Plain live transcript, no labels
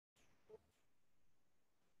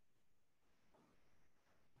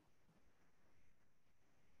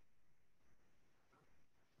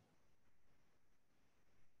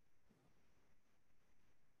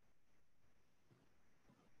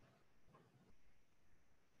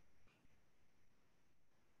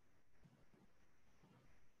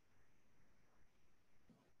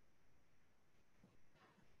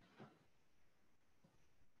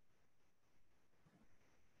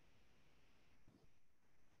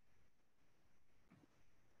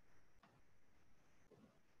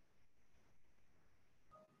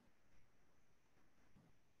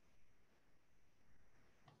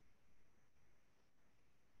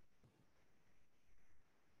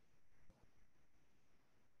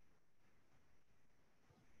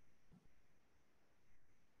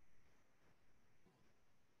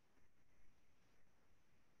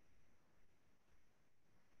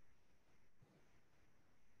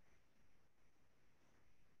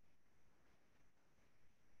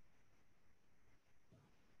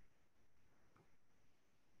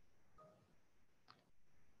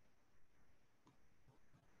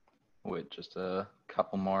Wait just a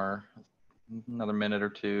couple more, another minute or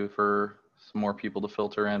two for some more people to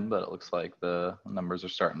filter in, but it looks like the numbers are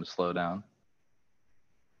starting to slow down.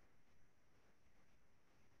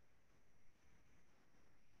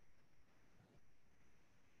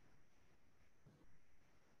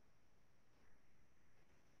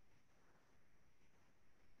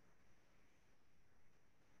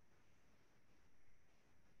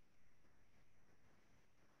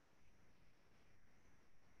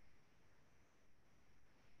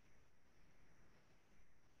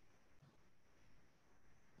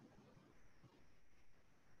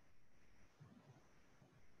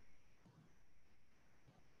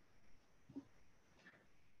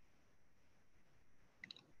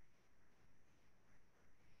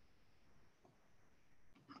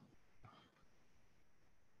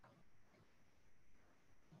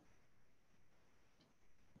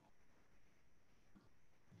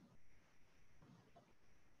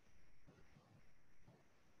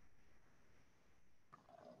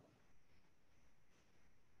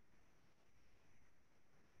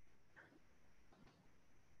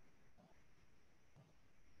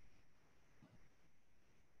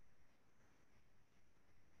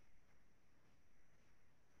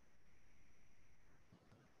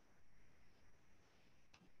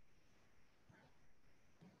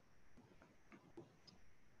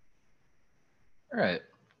 All right,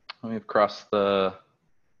 we've crossed the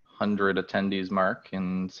 100 attendees mark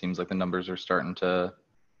and seems like the numbers are starting to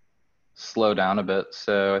slow down a bit.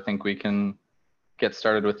 So I think we can get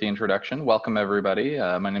started with the introduction. Welcome everybody.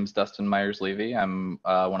 My name is Dustin Myers-Levy. I'm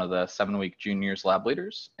one of the 7-week juniors lab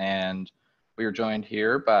leaders, and we are joined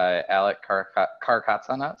here by Alec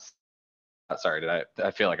Karakatsanis. Sorry,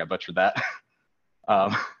 I feel like I butchered that.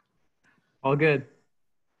 All good.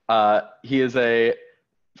 He is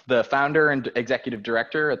the founder and executive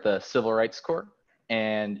director at the Civil Rights Corps,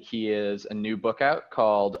 and he is a new book out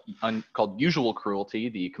called Unusual Cruelty,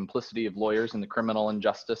 The Complicity of Lawyers in the Criminal and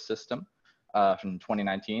Justice System from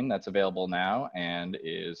 2019. That's available now and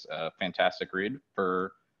is a fantastic read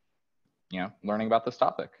for, learning about this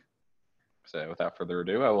topic. So without further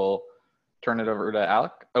ado, I will turn it over to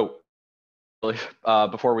Alec.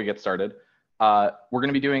 Before we get started, we're going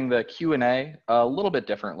to be doing the Q&A a little bit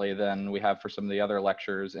differently than we have for some of the other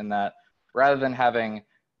lectures, in that rather than having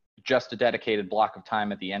just a dedicated block of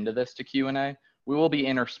time at the end of this to Q&A, we will be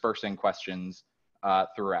interspersing questions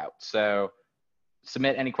throughout. So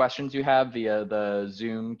submit any questions you have via the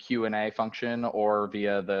Zoom Q&A function or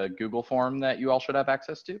via the Google form that you all should have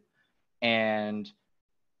access to. And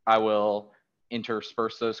I will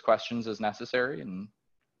intersperse those questions as necessary, and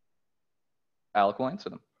Alec will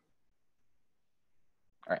answer them.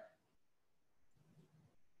 All right.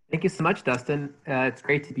 Thank you so much, Dustin. It's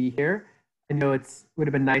great to be here. I know it would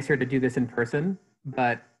have been nicer to do this in person,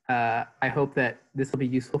 but I hope that this will be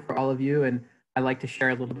useful for all of you. And I'd like to share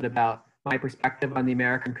a little bit about my perspective on the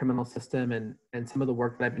American criminal system and some of the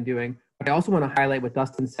work that I've been doing. But I also want to highlight what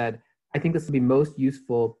Dustin said. I think this will be most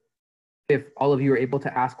useful if all of you are able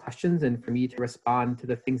to ask questions and for me to respond to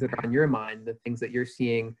the things that are on your mind, the things that you're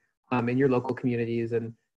seeing in your local communities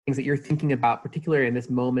and things that you're thinking about, particularly in this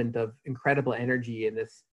moment of incredible energy in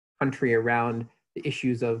this country around the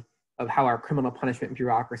issues of how our criminal punishment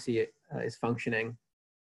bureaucracy is functioning.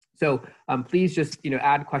 So please just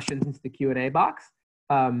add questions into the Q&A box,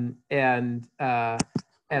 and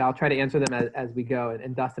I'll try to answer them as we go.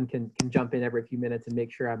 And Dustin can jump in every few minutes and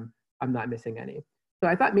make sure I'm not missing any. So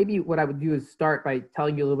I thought maybe what I would do is start by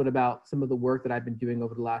telling you a little bit about some of the work that I've been doing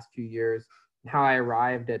over the last few years and how I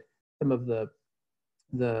arrived at some of the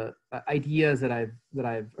ideas that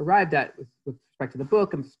I've arrived at with respect to the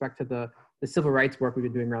book and with respect to the civil rights work we've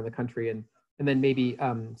been doing around the country, and then maybe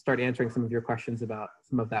start answering some of your questions about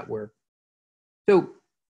some of that work. So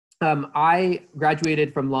I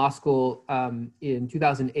graduated from law school in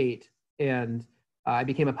 2008, and I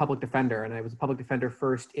became a public defender, and I was a public defender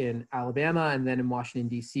first in Alabama and then in Washington,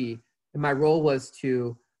 D.C. And my role was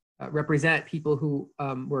to represent people who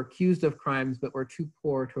were accused of crimes but were too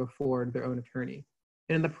poor to afford their own attorney.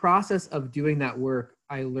 And in the process of doing that work,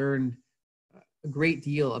 I learned a great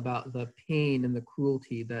deal about the pain and the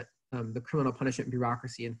cruelty that the criminal punishment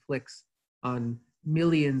bureaucracy inflicts on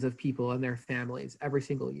millions of people and their families every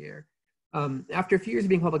single year. After a few years of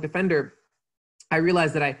being public defender, I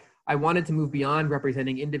realized that I wanted to move beyond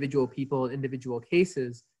representing individual people and individual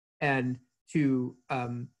cases and to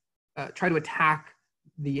try to attack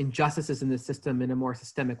the injustices in the system in a more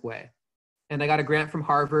systemic way. And I got a grant from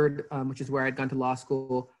Harvard, which is where I'd gone to law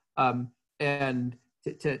school, and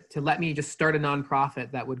to let me just start a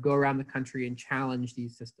nonprofit that would go around the country and challenge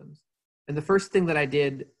these systems. And the first thing that I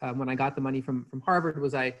did when I got the money from Harvard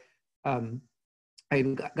was I I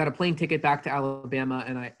got a plane ticket back to Alabama,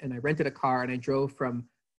 and I rented a car, and I drove from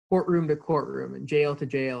courtroom to courtroom and jail to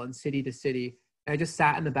jail and city to city. And I just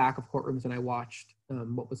sat in the back of courtrooms and I watched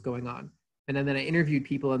what was going on. And then I interviewed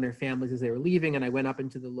people and their families as they were leaving, and I went up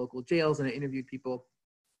into the local jails and I interviewed people.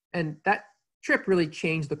 And that trip really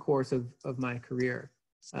changed the course of my career.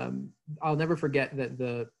 I'll never forget that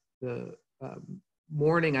the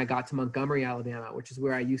morning I got to Montgomery, Alabama, which is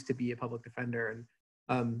where I used to be a public defender.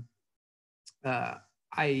 And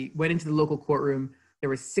I went into the local courtroom. There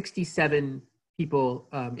were 67 people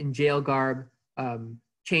in jail garb,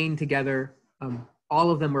 chained together.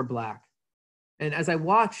 All of them were Black. And as I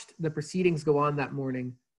watched the proceedings go on that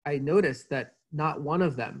morning, I noticed that not one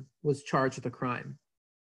of them was charged with a crime.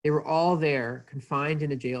 They were all there, confined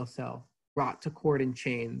in a jail cell, brought to court in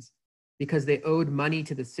chains because they owed money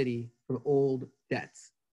to the city from old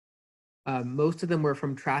debts. Most of them were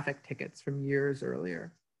from traffic tickets from years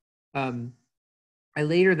earlier. I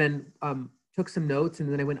later then took some notes,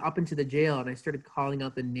 and then I went up into the jail and I started calling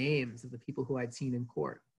out the names of the people who I'd seen in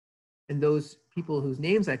court. And those people whose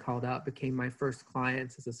names I called out became my first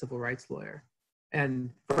clients as a civil rights lawyer. And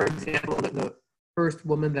for example, the first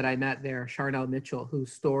woman that I met there, Charnel Mitchell,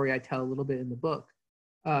 whose story I tell a little bit in the book,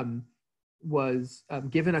 was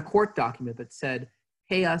given a court document that said,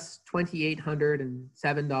 pay us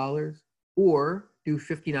 $2,807 or do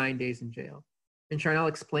 59 days in jail. And Charnel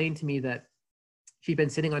explained to me that she'd been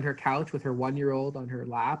sitting on her couch with her 1-year-old on her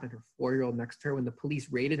lap and her 4-year-old next to her when the police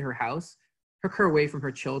raided her house, took her away from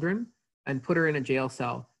her children, and put her in a jail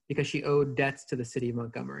cell because she owed debts to the city of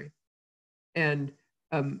Montgomery. And,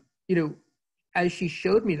 as she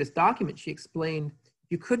showed me this document, she explained,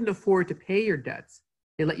 if you couldn't afford to pay your debts,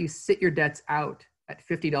 they let you sit your debts out at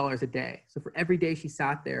 $50 a day. So for every day she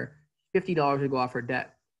sat there, $50 would go off her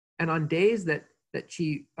debt. And on days that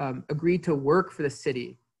she agreed to work for the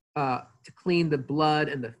city, to clean the blood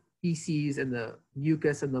and the feces and the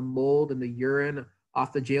mucus and the mold and the urine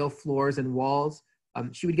off the jail floors and walls,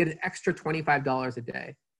 she would get an extra $25 a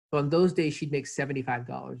day. So on those days, she'd make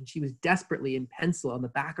 $75. And she was desperately in pencil on the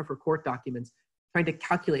back of her court documents trying to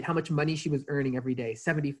calculate how much money she was earning every day,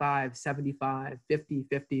 75, 75, 50,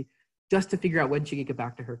 50, just to figure out when she could get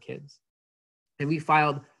back to her kids. And we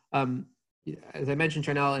filed, as I mentioned,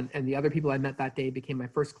 Charnel and the other people I met that day became my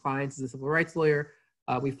first clients as a civil rights lawyer.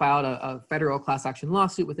 We filed a federal class action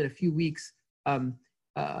lawsuit within a few weeks.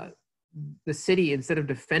 The city, instead of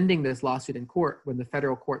defending this lawsuit in court, when the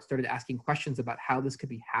federal court started asking questions about how this could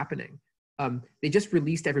be happening, they just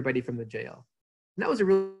released everybody from the jail. And that was a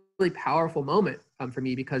really powerful moment for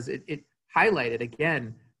me because it highlighted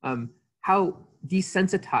again how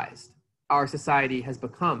desensitized our society has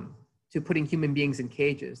become to putting human beings in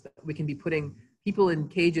cages. That we can be putting people in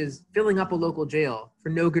cages, filling up a local jail for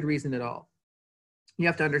no good reason at all. You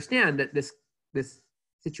have to understand that this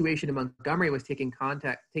situation in Montgomery was taking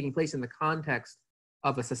place in the context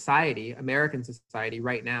of a society, American society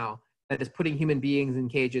right now, that is putting human beings in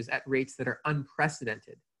cages at rates that are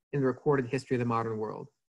unprecedented in the recorded history of the modern world.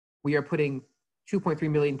 We are putting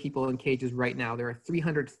 2.3 million people in cages right now. There are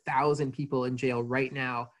 300,000 people in jail right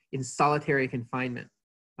now in solitary confinement.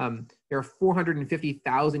 There are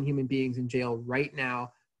 450,000 human beings in jail right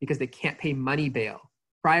now because they can't pay money bail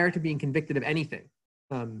prior to being convicted of anything,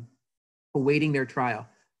 awaiting their trial.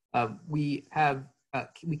 We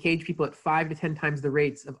cage people at 5 to 10 times the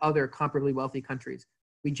rates of other comparably wealthy countries.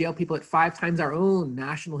 We jail people at 5 times our own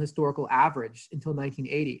national historical average until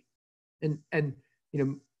 1980. And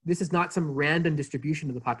this is not some random distribution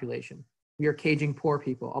of the population. We are caging poor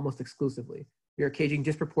people almost exclusively. We are caging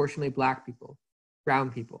disproportionately Black people, brown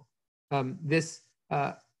people. This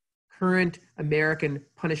current American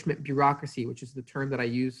punishment bureaucracy, which is the term that I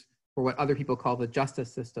use for what other people call the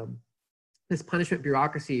justice system, this punishment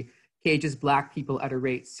bureaucracy cages Black people at a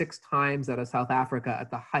rate 6 times that of South Africa at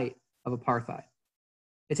the height of apartheid.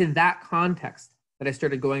 It's in that context that I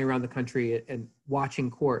started going around the country and watching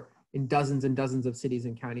court in dozens and dozens of cities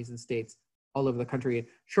and counties and states all over the country. And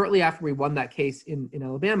shortly after we won that case in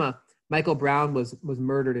Alabama, Michael Brown was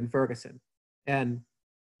murdered in Ferguson. And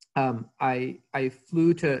I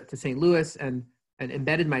flew to St. Louis and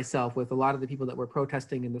embedded myself with a lot of the people that were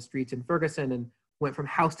protesting in the streets in Ferguson, and went from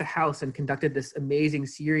house to house and conducted this amazing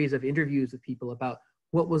series of interviews with people about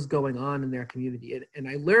what was going on in their community. And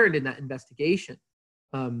I learned in that investigation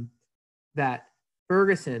that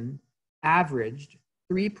Ferguson averaged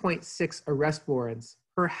 3.6 arrest warrants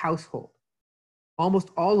per household, almost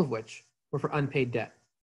all of which were for unpaid debt.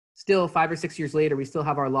 Still, 5 or 6 years later, we still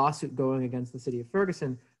have our lawsuit going against the city of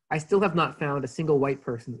Ferguson. I still have not found a single white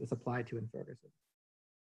person that was applied to in Ferguson.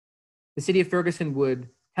 The city of Ferguson would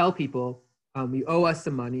tell people, you owe us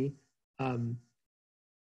some money.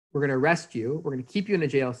 we're going to arrest you. We're going to keep you in a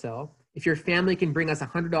jail cell. If your family can bring us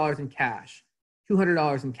 $100 in cash,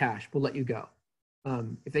 $200 in cash, we'll let you go.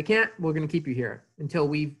 If they can't, we're going to keep you here until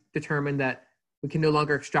we've determined that we can no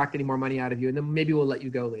longer extract any more money out of you, and then maybe we'll let you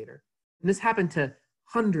go later. And this happened to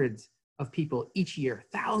hundreds of people each year,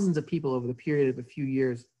 thousands of people over the period of a few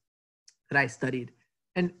years that I studied.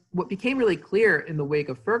 And what became really clear in the wake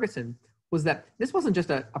of Ferguson was that this wasn't just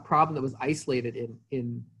a problem that was isolated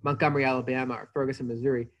in Montgomery, Alabama, or Ferguson,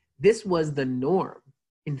 Missouri. This was the norm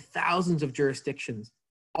in thousands of jurisdictions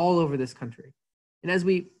all over this country. And as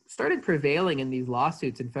we started prevailing in these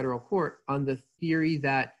lawsuits in federal court on the theory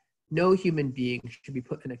that no human being should be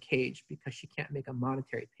put in a cage because she can't make a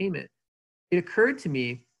monetary payment, it occurred to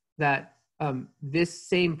me that this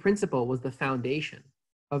same principle was the foundation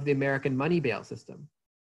of the American money bail system.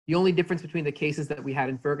 The only difference between the cases that we had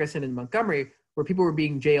in Ferguson and Montgomery, where people were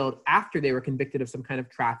being jailed after they were convicted of some kind of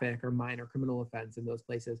traffic or minor criminal offense in those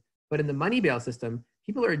places. But in the money bail system,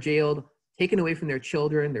 people are jailed, taken away from their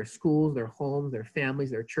children, their schools, their homes, their families,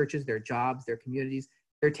 their churches, their jobs, their communities.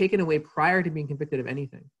 They're taken away prior to being convicted of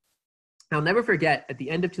anything. I'll never forget, at the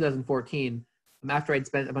end of 2014, after I'd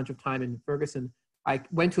spent a bunch of time in Ferguson, I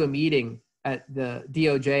went to a meeting at the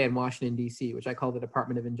DOJ in Washington, D.C., which I call the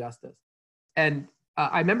Department of Injustice. And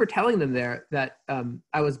I remember telling them there that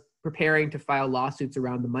I was preparing to file lawsuits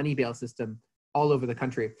around the money bail system all over the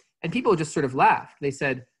country. And people just sort of laughed. They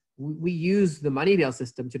said, we use the money bail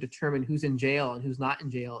system to determine who's in jail and who's not in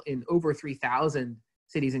jail in over 3,000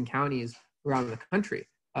 cities and counties around the country.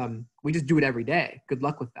 We just do it every day. Good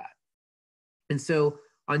luck with that. And so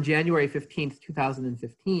on January 15th,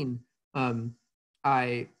 2015,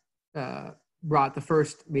 I brought the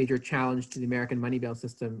first major challenge to the American money bail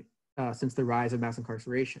system since the rise of mass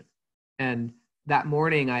incarceration. And that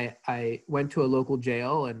morning, I went to a local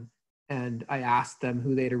jail and I asked them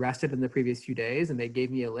who they'd arrested in the previous few days, and they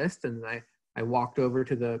gave me a list. And I walked over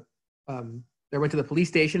to I went to the police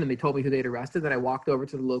station and they told me who they'd arrested. Then I walked over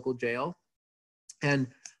to the local jail and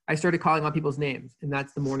I started calling on people's names. And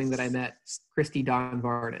that's the morning that I met Christy Dawn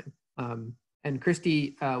Varden. And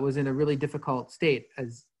Christy was in a really difficult state,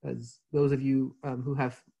 as those of you who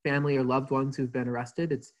have family or loved ones who've been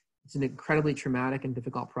arrested. It's an incredibly traumatic and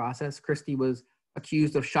difficult process. Christy was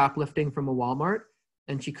accused of shoplifting from a Walmart,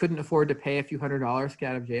 and she couldn't afford to pay a few $100s to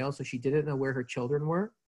get out of jail, so she didn't know where her children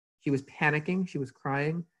were. She was panicking. She was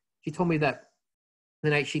crying. She told me that the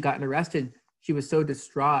night she got arrested, she was so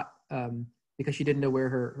distraught because she didn't know where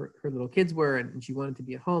her little kids were, and she wanted to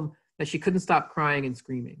be at home, that she couldn't stop crying and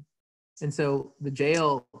screaming. And so the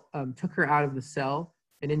jail took her out of the cell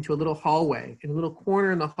and into a little hallway, in a little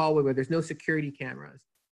corner in the hallway where there's no security cameras.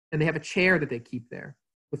 And they have a chair that they keep there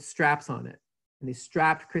with straps on it. And they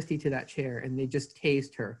strapped Christy to that chair and they just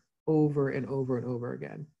tased her over and over and over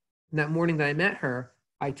again. And that morning that I met her,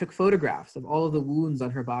 I took photographs of all of the wounds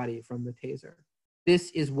on her body from the taser.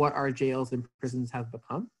 This is what our jails and prisons have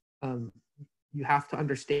become. You have to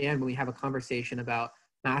understand, when we have a conversation about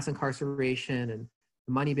mass incarceration and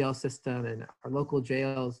the money bail system and our local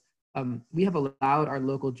jails, we have allowed our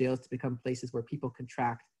local jails to become places where people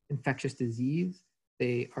contract infectious disease.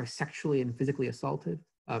 They are sexually and physically assaulted.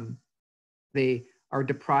 They are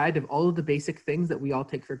deprived of all of the basic things that we all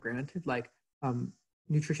take for granted, like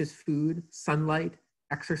nutritious food, sunlight,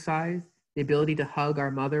 exercise, the ability to hug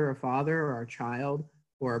our mother or father or our child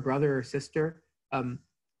or our brother or sister.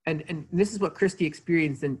 And this is what Christy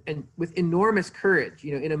experienced, and with enormous courage,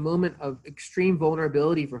 in a moment of extreme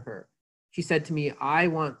vulnerability for her. She said to me, I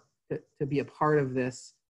want to be a part of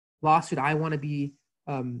this lawsuit. I want to be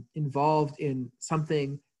involved in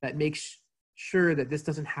something that makes sure that this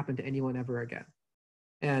doesn't happen to anyone ever again.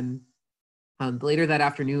 And later that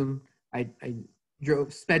afternoon, I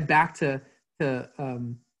sped back to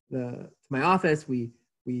my office. We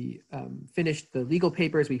finished the legal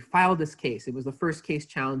papers. We filed this case. It was the first case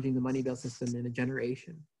challenging the money bail system in a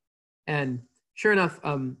generation. And sure enough,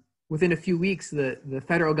 within a few weeks, the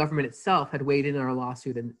federal government itself had weighed in on our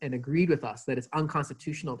lawsuit and agreed with us that it's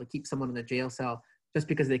unconstitutional to keep someone in a jail cell just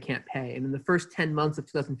because they can't pay. And in the first 10 months of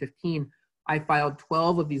 2015, I filed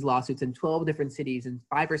 12 of these lawsuits in 12 different cities in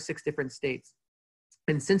 5 or 6 different states.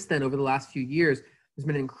 And since then, over the last few years, there's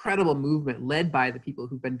been an incredible movement led by the people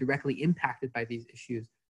who've been directly impacted by these issues.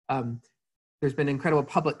 There's been incredible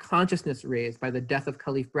public consciousness raised by the death of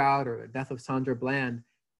Khalif Browder or the death of Sandra Bland.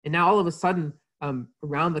 And now all of a sudden,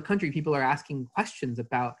 around the country, people are asking questions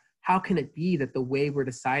about how can it be that the way we're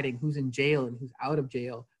deciding who's in jail and who's out of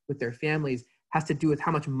jail with their families has to do with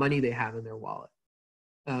how much money they have in their wallet.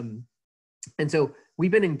 And so we've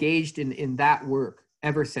been engaged in that work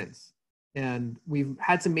ever since. And we've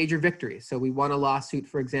had some major victories. So we won a lawsuit,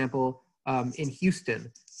 for example, in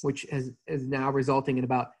Houston, which is now resulting in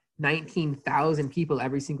about 19,000 people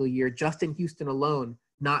every single year just in Houston alone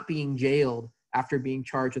not being jailed after being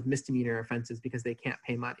charged with misdemeanor offenses because they can't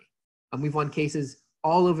pay money. We've won cases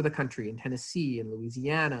all over the country, in Tennessee and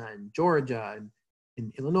Louisiana and Georgia and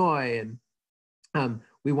in Illinois, and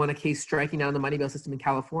we won a case striking down the money bail system in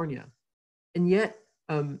California. And yet,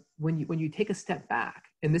 when you take a step back,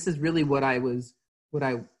 and this is really what I was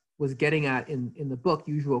getting at in the book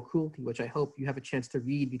Unusual Cruelty, which I hope you have a chance to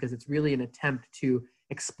read, because it's really an attempt to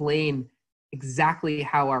explain exactly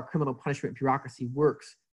how our criminal punishment bureaucracy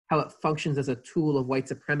works, how it functions as a tool of white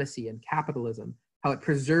supremacy and capitalism, how it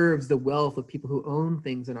preserves the wealth of people who own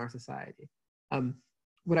things in our society.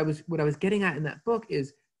 What I was getting at in that book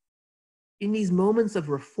is, in these moments of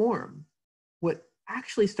reform, what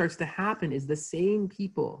actually starts to happen is the same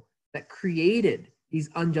people that created these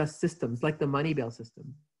unjust systems, like the money bail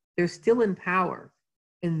system, they're still in power,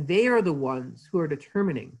 and they are the ones who are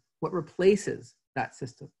determining what replaces that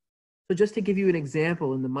system. So just to give you an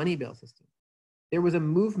example, in the money bail system, there was a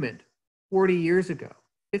movement 40 years ago,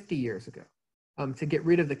 50 years ago, to get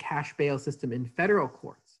rid of the cash bail system in federal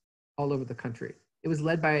courts all over the country. It was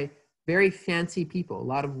led by very fancy people, a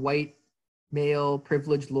lot of white, male,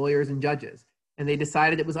 privileged lawyers and judges. And they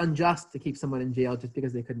decided it was unjust to keep someone in jail just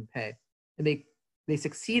because they couldn't pay. And they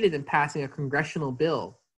succeeded in passing a congressional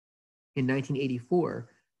bill in 1984,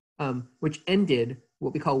 which ended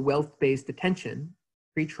what we call wealth-based detention,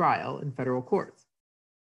 pre-trial in federal courts.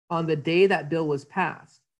 On the day that bill was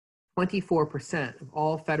passed, 24% of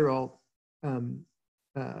all federal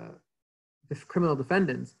criminal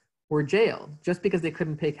defendants were jailed just because they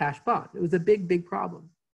couldn't pay cash bond. It was a big, big problem.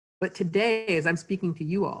 But today, as I'm speaking to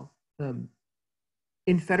you all,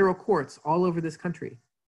 in federal courts all over this country,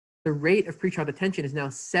 the rate of pretrial detention is now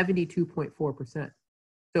 72.4%.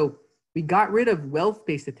 So we got rid of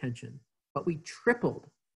wealth-based detention, but we tripled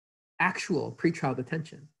actual pretrial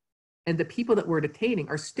detention. And the people that we're detaining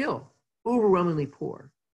are still overwhelmingly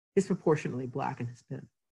poor, disproportionately Black and Hispanic.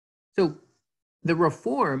 So the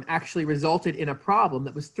reform actually resulted in a problem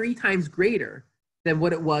that was 3 times greater than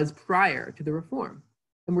what it was prior to the reform.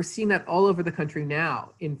 And we're seeing that all over the country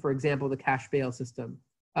now in, for example, the cash bail system.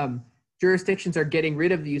 Jurisdictions are getting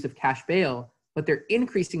rid of the use of cash bail, but they're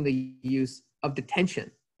increasing the use of detention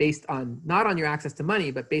based on, not on your access to money,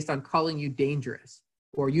 but based on calling you dangerous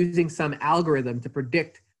or using some algorithm to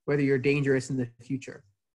predict whether you're dangerous in the future.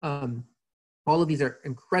 All of these are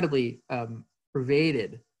incredibly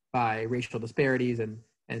pervaded by racial disparities,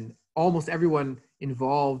 and almost everyone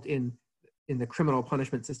involved in the criminal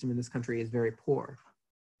punishment system in this country is very poor.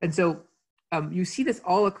 And so you see this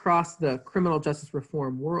all across the criminal justice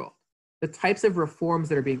reform world. The types of reforms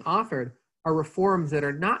that are being offered are reforms that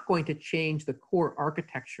are not going to change the core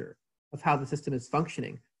architecture of how the system is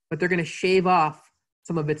functioning, but they're going to shave off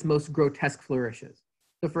some of its most grotesque flourishes.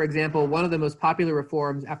 So for example, one of the most popular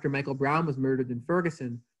reforms after Michael Brown was murdered in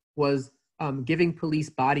Ferguson was giving police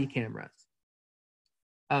body cameras.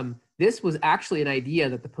 This was actually an idea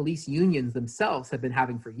that the police unions themselves have been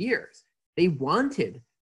having for years. They wanted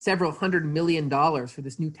several $100 million for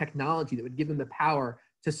this new technology that would give them the power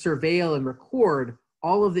to surveil and record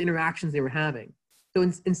all of the interactions they were having. So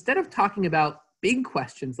instead of talking about big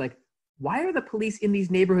questions like, why are the police in these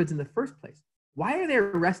neighborhoods in the first place? Why are they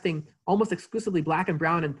arresting almost exclusively Black and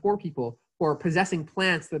brown and poor people for possessing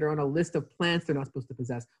plants that are on a list of plants they're not supposed to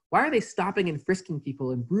possess? Why are they stopping and frisking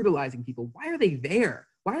people and brutalizing people? Why are they there?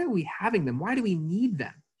 Why are we having them? Why do we need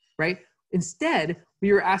them, right? Instead,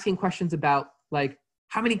 we were asking questions about, like,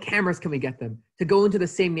 how many cameras can we get them to go into the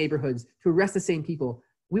same neighborhoods, to arrest the same people?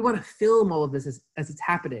 We want to film all of this as it's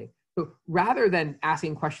happening. So rather than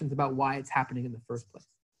asking questions about why it's happening in the first place.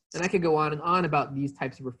 And I could go on and on about these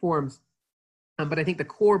types of reforms, but I think the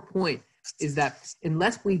core point is that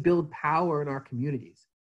unless we build power in our communities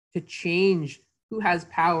to change who has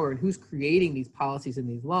power and who's creating these policies and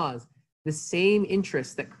these laws, the same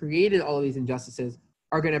interests that created all of these injustices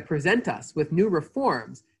are going to present us with new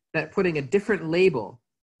reforms that putting a different label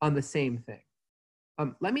on the same thing.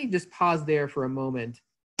 Let me just pause there for a moment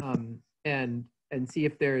and see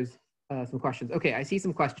if there's some questions. Okay, I see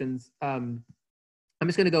some questions. I'm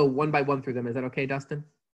just going to go one by one through them. Is that okay, Dustin?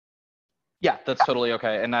 Yeah, that's totally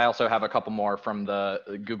okay. And I also have a couple more from the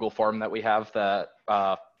Google form that we have that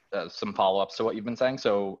some follow-ups to what you've been saying.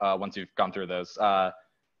 So once you've gone through those, okay,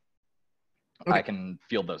 I can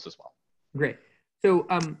field those as well. Great. So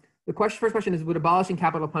the first question is, would abolishing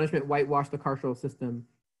capital punishment whitewash the carceral system?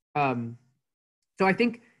 So I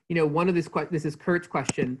think, one of this is Kurt's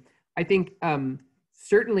question. I think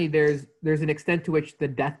certainly there's an extent to which the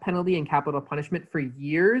death penalty and capital punishment for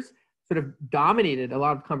years sort of dominated a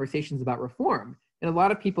lot of conversations about reform. And a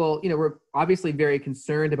lot of people, were obviously very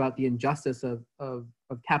concerned about the injustice of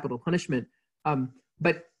capital punishment.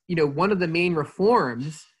 But one of the main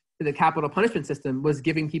reforms to the capital punishment system was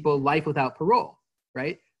giving people life without parole,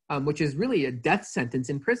 right? Which is really a death sentence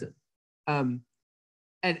in prison. And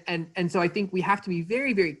so I think we have to be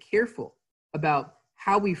very, very careful about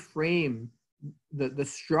how we frame the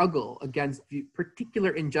struggle against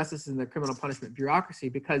particular injustices in the criminal punishment bureaucracy,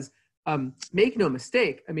 because make no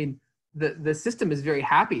mistake, I mean, the system is very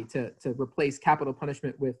happy to replace capital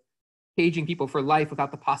punishment with caging people for life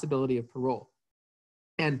without the possibility of parole.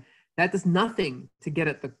 And that does nothing to get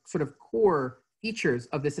at the sort of core features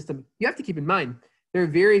of the system. You have to keep in mind, there are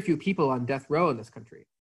very few people on death row in this country.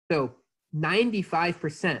 So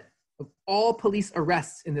 95% of all police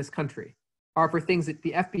arrests in this country are for things that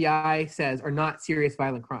the FBI says are not serious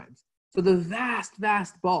violent crimes. So the vast,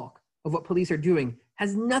 vast bulk of what police are doing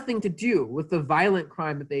has nothing to do with the violent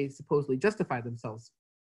crime that they supposedly justify themselves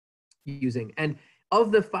using. And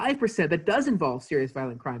of the 5% that does involve serious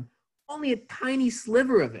violent crime, only a tiny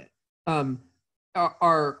sliver of it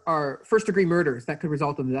are first-degree murders that could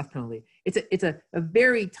result in the death penalty. It's a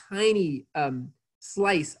very tiny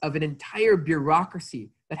slice of an entire bureaucracy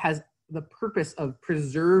that has the purpose of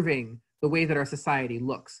preserving the way that our society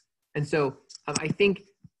looks. And so I think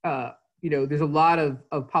there's a lot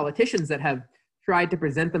of politicians that have tried to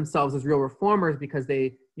present themselves as real reformers because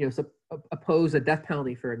they oppose a death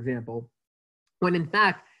penalty, for example, when in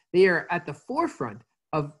fact they are at the forefront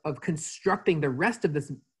of constructing the rest of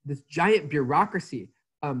this giant bureaucracy,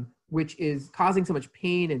 which is causing so much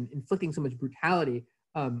pain and inflicting so much brutality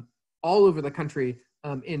all over the country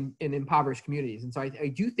in impoverished communities. And so I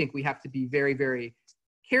do think we have to be very, very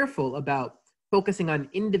careful about focusing on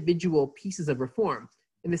individual pieces of reform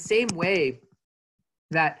in the same way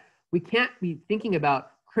that we can't be thinking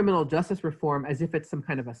about criminal justice reform as if it's some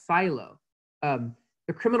kind of a silo.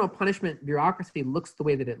 The criminal punishment bureaucracy looks the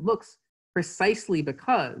way that it looks precisely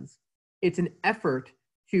because it's an effort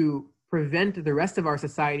to prevent the rest of our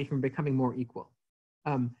society from becoming more equal.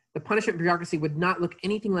 The punishment bureaucracy would not look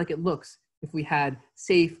anything like it looks if we had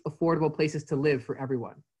safe, affordable places to live for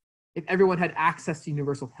everyone, if everyone had access to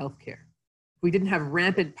universal health care, if we didn't have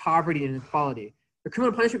rampant poverty and inequality. The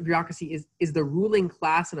criminal punishment bureaucracy is the ruling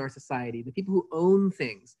class in our society, the people who own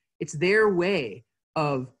things. It's their way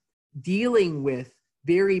of dealing with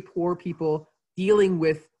very poor people, dealing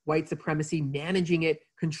with white supremacy, managing it,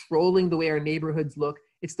 controlling the way our neighborhoods look.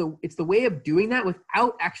 It's the way of doing that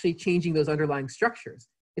without actually changing those underlying structures.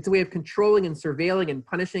 It's a way of controlling and surveilling and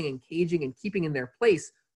punishing and caging and keeping in their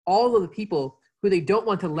place all of the people who they don't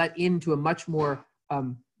want to let into a much more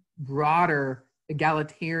broader,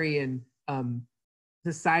 egalitarian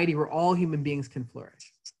society where all human beings can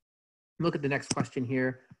flourish. Look at the next question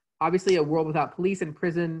here. Obviously, a world without police and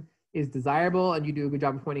prison is desirable, and you do a good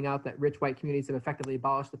job of pointing out that rich white communities have effectively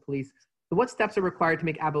abolished the police. So what steps are required to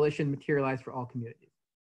make abolition materialize for all communities?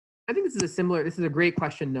 I think this is a great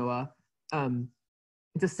question, Noah.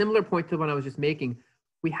 It's a similar point to the one I was just making.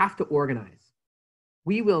 We have to organize.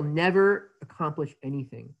 We will never accomplish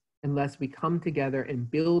anything unless we come together and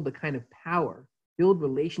build the kind of power, build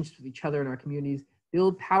relationships with each other in our communities,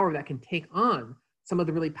 build power that can take on some of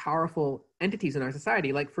the really powerful entities in our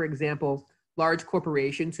society. Like, for example, large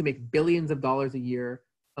corporations who make billions of dollars a year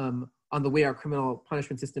on the way our criminal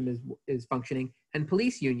punishment system is functioning, and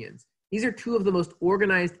police unions. These are two of the most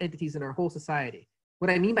organized entities in our whole society. What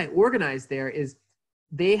I mean by organized there is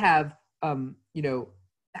they have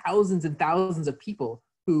thousands and thousands of people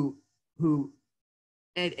who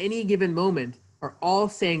at any given moment are all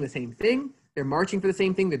saying the same thing. They're marching for the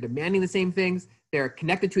same thing. They're demanding the same things. They're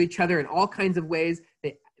connected to each other in all kinds of ways.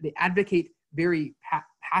 They advocate very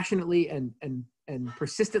passionately and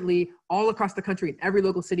persistently all across the country in every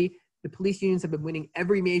local city. The police unions have been winning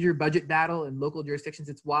every major budget battle in local jurisdictions.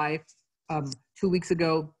 It's why 2 weeks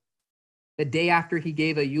ago, the day after he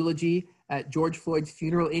gave a eulogy at George Floyd's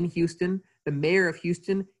funeral in Houston, the mayor of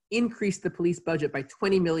Houston increased the police budget by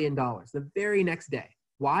 $20 million the very next day.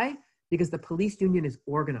 Why? Because the police union is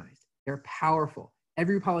organized. They're powerful.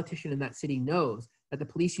 Every politician in that city knows that the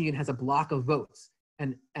police union has a block of votes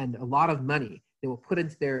and a lot of money they will put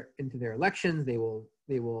into their elections. They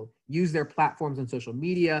will use their platforms on social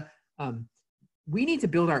media. We need to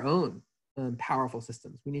build our own powerful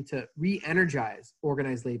systems. We need to re-energize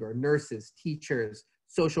organized labor, nurses, teachers,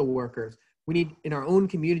 social workers. We need in our own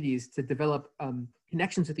communities to develop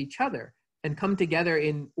connections with each other and come together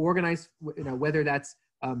in organized, whether that's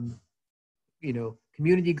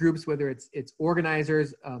community groups, whether it's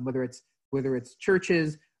organizers, whether it's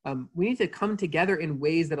churches, We need to come together in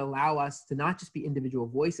ways that allow us to not just be individual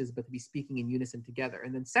voices, but to be speaking in unison together.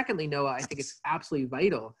 And then secondly, Noah, I think it's absolutely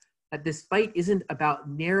vital that this fight isn't about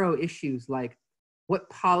narrow issues like what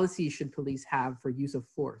policies should police have for use of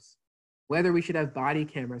force, whether we should have body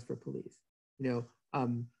cameras for police,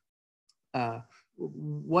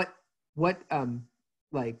 what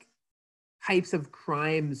like types of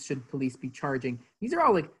crimes should police be charging. These are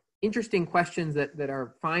all like interesting questions that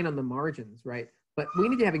are fine on the margins, right? But we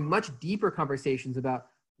need to be having much deeper conversations about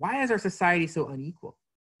why is our society so unequal?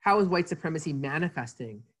 How is white supremacy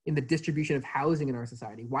manifesting in the distribution of housing in our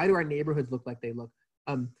society? Why do our neighborhoods look like they look?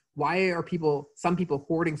 Why are some people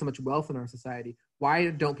hoarding so much wealth in our society? Why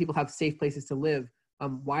don't people have safe places to live?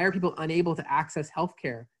 Why are people unable to access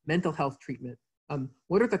healthcare, mental health treatment?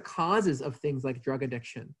 What are the causes of things like drug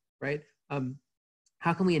addiction, right?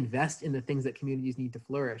 How can we invest in the things that communities need to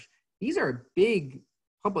flourish? These are big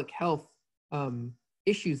public health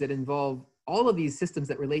issues that involve all of these systems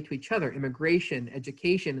that relate to each other: immigration,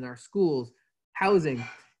 education in our schools, housing.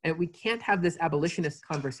 And we can't have this abolitionist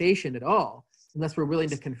conversation at all unless we're willing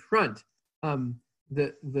to confront all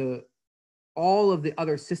of the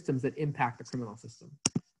other systems that impact the criminal system.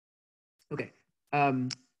 Okay.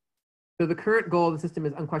 So the current goal of the system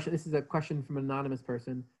is unquestioned. This is a question from an anonymous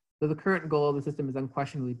person. So the current goal of the system is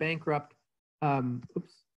unquestionably bankrupt. Oops,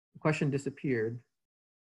 the question disappeared.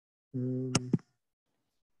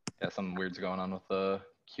 Yeah, something weird's going on with the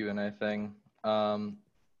Q&A thing. I'm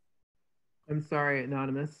sorry,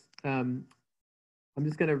 anonymous. I'm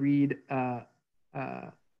just gonna read.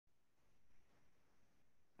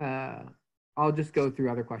 I'll just go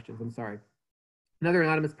through other questions. I'm sorry. Another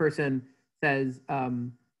anonymous person says,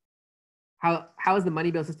 how has the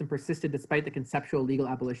money bail system persisted despite the conceptual legal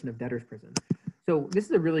abolition of debtors' prison? So this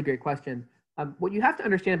is a really great question. What you have to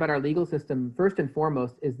understand about our legal system, first and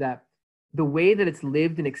foremost, is that the way that it's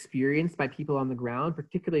lived and experienced by people on the ground,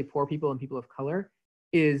 particularly poor people and people of color,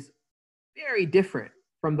 is very different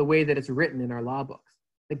from the way that it's written in our law books.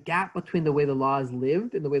 The gap between the way the law is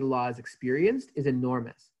lived and the way the law is experienced is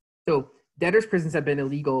enormous. So debtors' prisons have been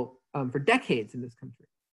illegal for decades in this country.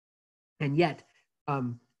 And yet,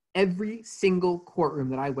 every single courtroom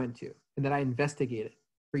that I went to and that I investigated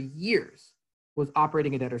for years was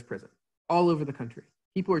operating a debtor's prison all over the country.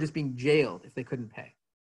 People were just being jailed if they couldn't pay.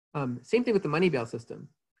 Same thing with the money bail system.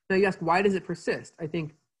 Now you ask, why does it persist? I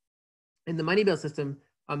think in the money bail system,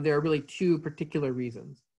 there are really two particular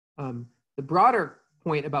reasons. The broader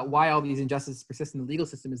point about why all these injustices persist in the legal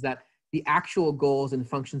system is that the actual goals and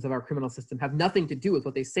functions of our criminal system have nothing to do with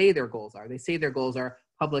what they say their goals are. They say their goals are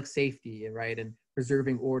public safety, right, and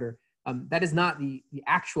preserving order. That is not the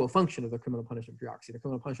actual function of the criminal punishment bureaucracy. The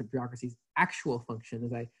criminal punishment bureaucracy's actual function,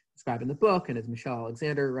 as I describe in the book, and as Michelle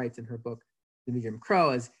Alexander writes in her book, The New Jim Crow,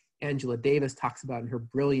 as Angela Davis talks about in her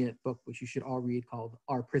brilliant book, which you should all read, called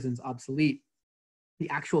Are Prisons Obsolete? The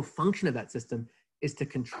actual function of that system is to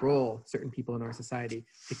control certain people in our society,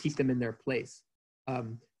 to keep them in their place,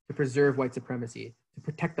 to preserve white supremacy, to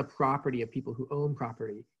protect the property of people who own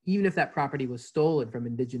property, even if that property was stolen from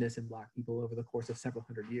indigenous and Black people over the course of several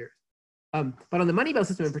hundred years. But on the money bail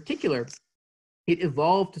system in particular, it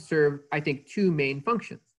evolved to serve, I think, two main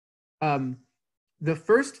functions. The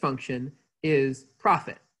first function is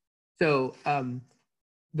profit. So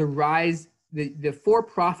the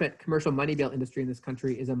for-profit commercial money bail industry in this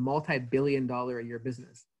country is a multi-billion-dollar-a-year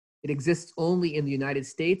business. It exists only in the United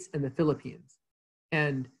States and the Philippines.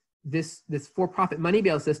 And this for-profit money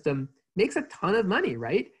bail system makes a ton of money,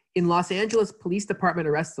 right? In Los Angeles Police Department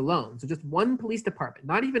arrests alone, so just one police department,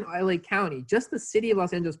 not even LA County, just the city of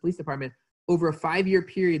Los Angeles Police Department, over a 5-year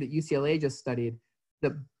period that UCLA just studied,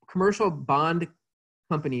 the commercial bond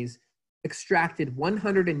companies extracted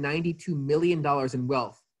 $192 million in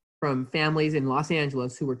wealth from families in Los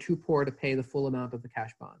Angeles who were too poor to pay the full amount of the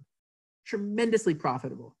cash bond. Tremendously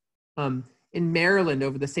profitable. In Maryland,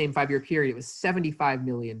 over the same 5-year period, it was $75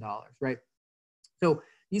 million, right? So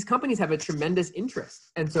these companies have a tremendous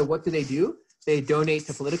interest. And so what do? They donate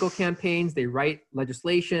to political campaigns, they write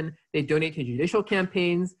legislation, they donate to judicial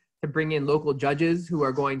campaigns to bring in local judges who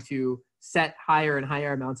are going to set higher and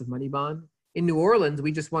higher amounts of money bond. In New Orleans,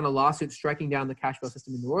 we just won a lawsuit striking down the cash bail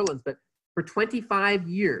system in New Orleans, but for 25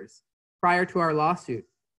 years prior to our lawsuit,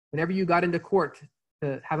 whenever you got into court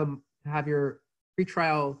to have your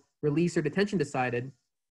pretrial release or detention decided,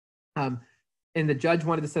 and the judge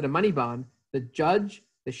wanted to set a money bond, the judge,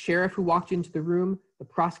 the sheriff who walked you into the room, the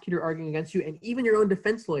prosecutor arguing against you, and even your own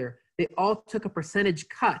defense lawyer, they all took a percentage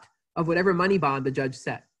cut of whatever money bond the judge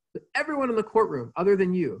set. So everyone in the courtroom, other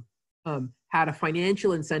than you, had a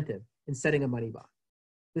financial incentive in setting a money bond.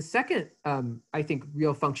 The second, I think,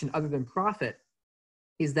 real function other than profit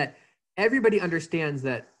is that everybody understands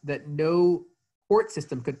that no court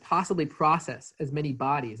system could possibly process as many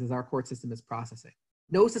bodies as our court system is processing.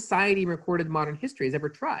 No society in recorded modern history has ever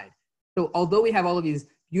tried. So although we have all of these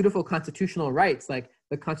beautiful constitutional rights, like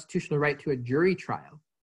the constitutional right to a jury trial,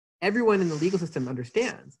 everyone in the legal system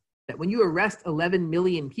understands that when you arrest 11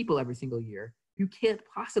 million people every single year, you can't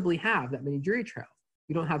possibly have that many jury trials.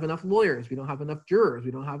 We don't have enough lawyers. We don't have enough jurors.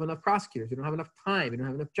 We don't have enough prosecutors. We don't have enough time. We don't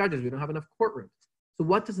have enough judges. We don't have enough courtrooms. So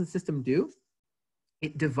what does the system do?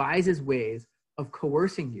 It devises ways of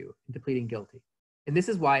coercing you into pleading guilty. And this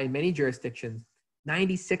is why in many jurisdictions,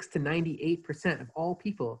 96 to 98% of all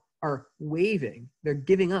people are waiving, they're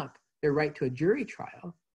giving up their right to a jury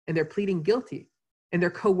trial, and they're pleading guilty. And they're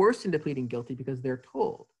coerced into pleading guilty because they're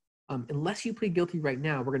told, unless you plead guilty right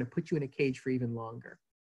now, we're going to put you in a cage for even longer.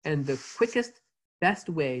 And the quickest, best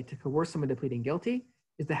way to coerce someone to pleading guilty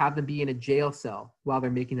is to have them be in a jail cell while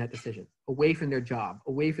they're making that decision, away from their job,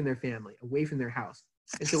 away from their family, away from their house.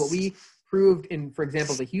 And so what we proved in, for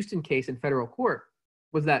example, the Houston case in federal court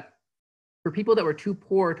was that for people that were too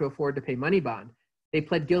poor to afford to pay money bond, they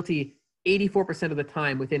pled guilty 84% of the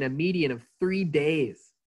time within a median of 3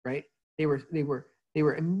 days, right? They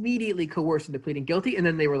were immediately coerced into pleading guilty, and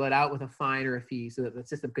then they were let out with a fine or a fee so that the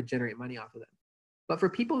system could generate money off of them. But for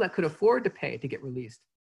people that could afford to pay to get released,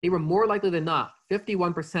 they were more likely than not,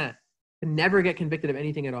 51%, to never get convicted of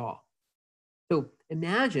anything at all. So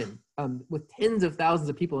imagine with tens of thousands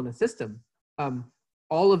of people in the system,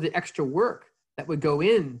 all of the extra work that would go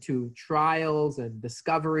into trials and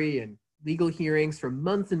discovery and legal hearings for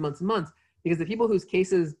months and months and months, because the people whose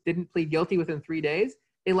cases didn't plead guilty within 3 days,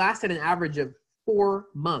 they lasted an average of 4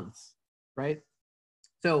 months, right?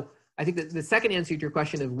 So I think that the second answer to your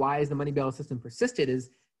question of why is the money bail system persisted is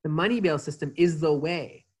the money bail system is the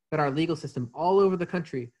way that our legal system all over the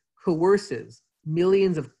country coerces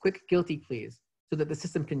millions of quick guilty pleas so that the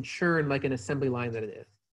system can churn like an assembly line that it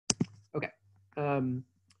is. Okay,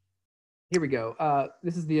 here we go.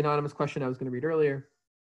 This is the anonymous question I was going to read earlier.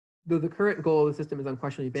 Though the current goal of the system is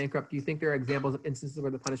unquestionably bankrupt, do you think there are examples of instances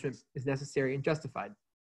where the punishment is necessary and justified?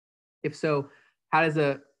 If so, how does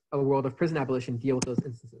a world of prison abolition deal with those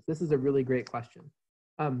instances? This is a really great question.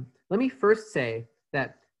 Let me first say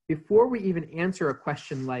that before we even answer a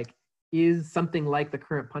question like, is something like the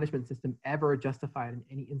current punishment system ever justified in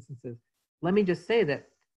any instances? Let me just say that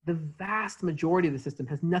the vast majority of the system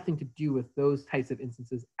has nothing to do with those types of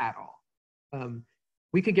instances at all.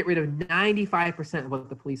 We could get rid of 95% of what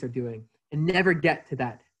the police are doing and never get to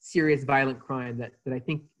that serious violent crime that I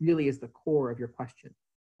think really is the core of your question.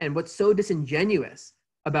 And what's so disingenuous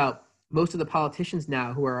about most of the politicians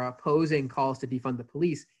now who are opposing calls to defund the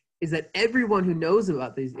police is that everyone who knows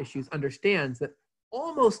about these issues understands that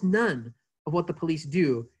almost none of what the police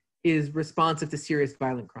do is responsive to serious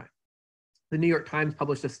violent crime. The New York Times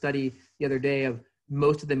published a study the other day of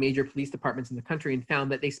most of the major police departments in the country and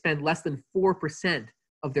found that they spend less than 4%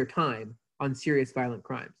 of their time on serious violent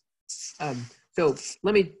crimes. So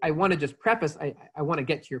I want to just preface, I want to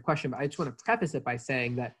get to your question, but I just want to preface it by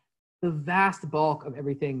saying that the vast bulk of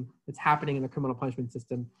everything that's happening in the criminal punishment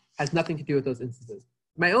system has nothing to do with those instances.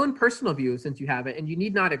 My own personal view, since you have it, and you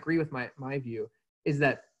need not agree with my view, is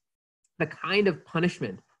that the kind of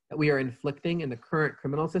punishment that we are inflicting in the current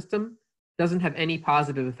criminal system doesn't have any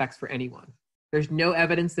positive effects for anyone. There's no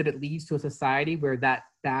evidence that it leads to a society where that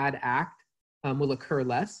bad act will occur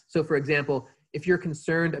less. So for example, if you're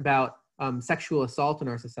concerned about sexual assault in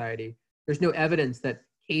our society, there's no evidence that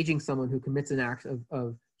caging someone who commits an act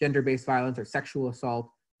of gender-based violence or sexual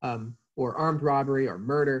assault or armed robbery or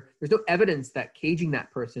murder, there's no evidence that caging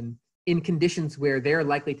that person in conditions where they're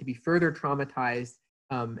likely to be further traumatized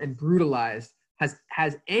and brutalized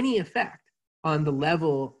has any effect on the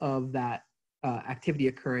level of that activity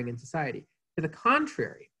occurring in society. To the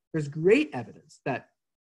contrary, there's great evidence that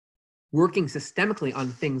working systemically on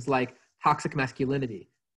things like toxic masculinity,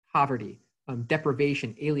 poverty,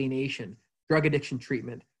 deprivation, alienation, drug addiction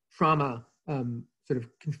treatment, trauma, sort of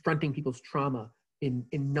confronting people's trauma in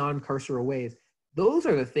non-carceral ways, those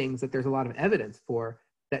are the things that there's a lot of evidence for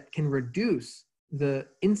that can reduce the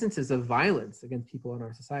instances of violence against people in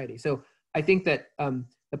our society. So I think that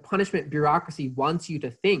the punishment bureaucracy wants you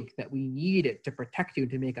to think that we need it to protect you,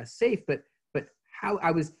 to make us safe. But how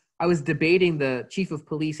I was debating the chief of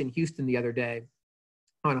police in Houston the other day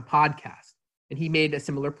on a podcast, and he made a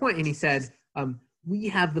similar point, and he said, we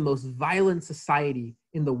have the most violent society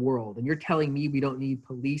in the world, and you're telling me we don't need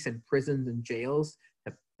police and prisons and jails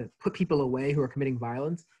to put people away who are committing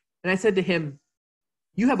violence? And I said to him,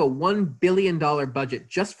 you have a $1 billion budget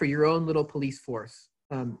just for your own little police force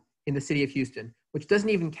in the city of Houston, which doesn't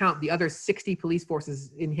even count the other 60 police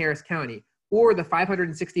forces in Harris County, or the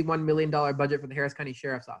 $561 million budget for the Harris County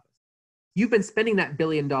Sheriff's Office. You've been spending that $1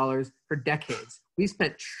 billion for decades. We've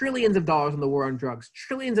spent trillions of dollars on the war on drugs,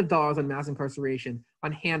 trillions of dollars on mass incarceration,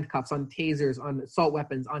 on handcuffs, on tasers, on assault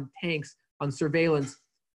weapons, on tanks, on surveillance,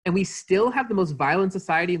 and we still have the most violent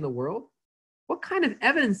society in the world? What kind of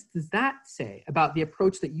evidence does that say about the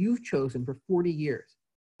approach that you've chosen for 40 years?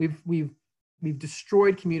 We've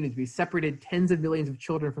destroyed communities. We've separated tens of millions of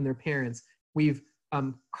children from their parents. We've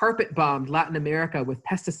carpet bombed Latin America with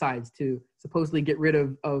pesticides to supposedly get rid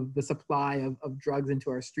of the supply of drugs into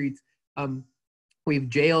our streets. We've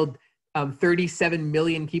jailed 37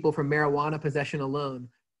 million people for marijuana possession alone.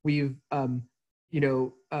 We've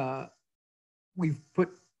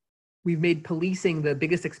made policing the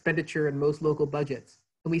biggest expenditure in most local budgets,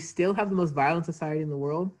 and we still have the most violent society in the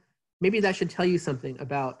world. Maybe that should tell you something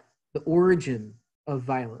about the origin of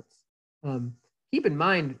violence. Keep in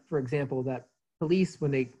mind, for example, that police, when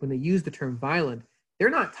they use the term violent, they're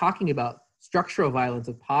not talking about structural violence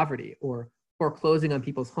of poverty or foreclosing on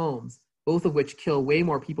people's homes, both of which kill way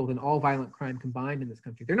more people than all violent crime combined in this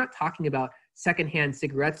country. They're not talking about secondhand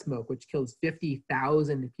cigarette smoke, which kills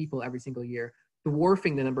 50,000 people every single year,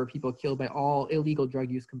 dwarfing the number of people killed by all illegal drug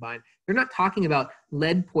use combined. They're not talking about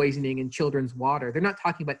lead poisoning in children's water. They're not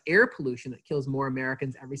talking about air pollution that kills more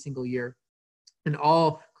Americans every single year and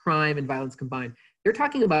all crime and violence combined. They're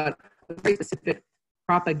talking about a very specific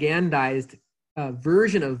propagandized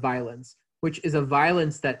version of violence, which is a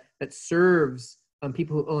violence that serves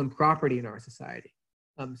people who own property in our society.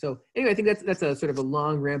 So anyway, I think that's a sort of a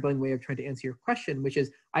long rambling way of trying to answer your question, which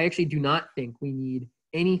is I actually do not think we need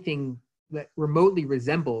anything that remotely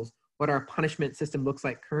resembles what our punishment system looks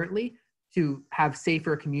like currently to have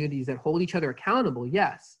safer communities that hold each other accountable,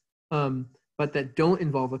 yes, but that don't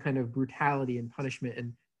involve the kind of brutality and punishment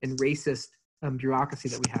and racist bureaucracy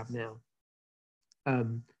that we have now.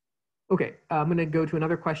 Okay, I'm going to go to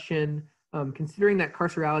another question. Considering that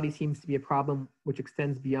carcerality seems to be a problem which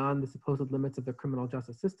extends beyond the supposed limits of the criminal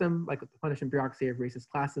justice system, like with the punishment bureaucracy of racist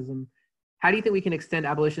classism, how do you think we can extend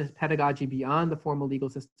abolitionist pedagogy beyond the formal legal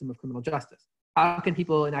system of criminal justice? How can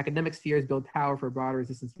people in academic spheres build power for a broader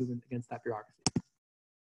resistance movement against that bureaucracy?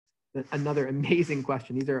 Another amazing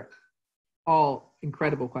question. These are all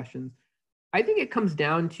incredible questions. I think it comes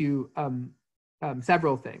down to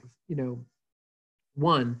several things.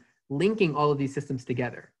 One, linking all of these systems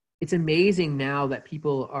together. It's amazing now that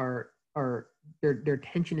people their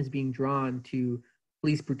attention is being drawn to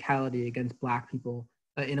police brutality against Black people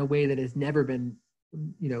in a way that has never been,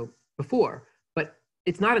 before. But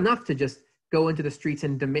it's not enough to just go into the streets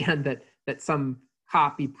and demand that some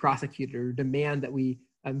cop be prosecuted, or demand that we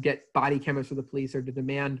get body cameras for the police, or to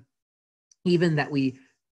demand even that we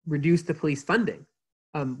reduce the police funding.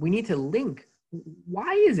 We need to link.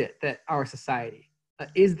 Why is it that our society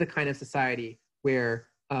is the kind of society where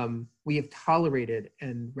we have tolerated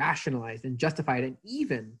and rationalized and justified and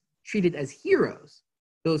even treated as heroes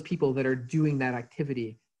those people that are doing that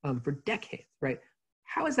activity for decades, right?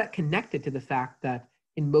 How is that connected to the fact that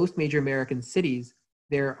in most major American cities,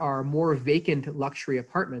 there are more vacant luxury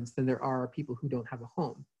apartments than there are people who don't have a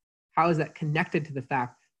home? How is that connected to the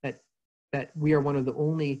fact that we are one of the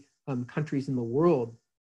only countries in the world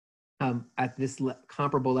at this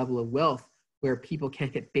comparable level of wealth where people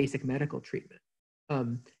can't get basic medical treatment?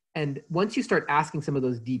 And once you start asking some of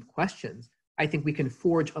those deep questions, I think we can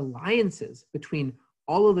forge alliances between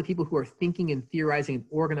all of the people who are thinking and theorizing and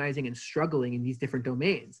organizing and struggling in these different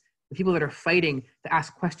domains. The people that are fighting to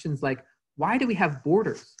ask questions like, why do we have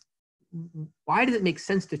borders? Why does it make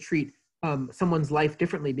sense to treat someone's life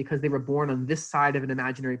differently because they were born on this side of an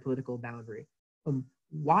imaginary political boundary?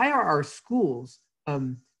 Why are our schools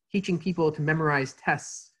teaching people to memorize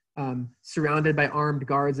tests surrounded by armed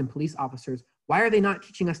guards and police officers? Why are they not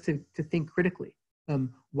teaching us to think critically?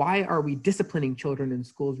 Why are we disciplining children in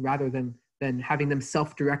schools rather than having them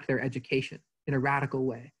self-direct their education in a radical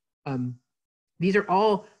way? These are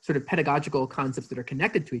all sort of pedagogical concepts that are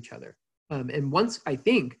connected to each other. And once I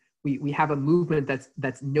think we have a movement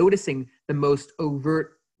that's noticing the most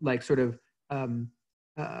overt, like sort of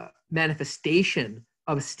manifestation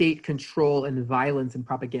of state control and violence and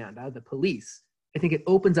propaganda, the police, I think it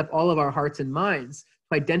opens up all of our hearts and minds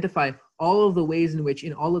to identify all of the ways in which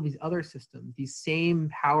in all of these other systems, these same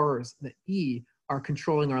powers that be are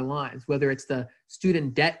controlling our lives, whether it's the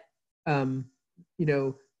student debt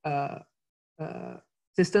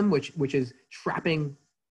system, which is trapping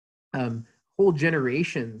whole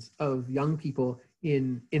generations of young people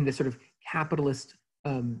in this sort of capitalist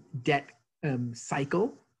debt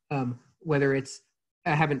cycle, whether it's,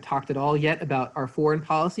 I haven't talked at all yet about our foreign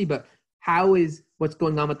policy, but how is what's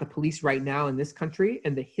going on with the police right now in this country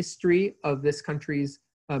and the history of this country's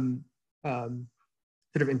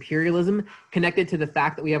sort of imperialism connected to the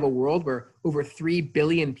fact that we have a world where over 3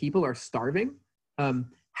 billion people are starving?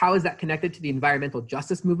 How is that connected to the environmental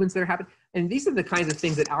justice movements that are happening? And these are the kinds of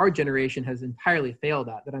things that our generation has entirely failed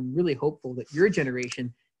at, that I'm really hopeful that your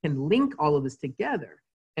generation can link all of this together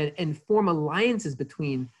and form alliances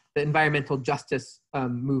between the environmental justice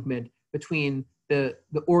movement, between the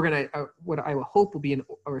organized, what I hope will be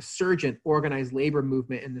a resurgent organized labor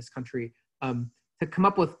movement in this country, to come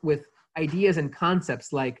up with ideas and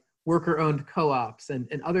concepts like worker-owned co-ops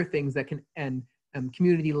and other things that can, and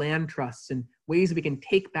community land trusts, and ways we can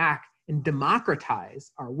take back and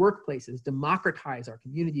democratize our workplaces, democratize our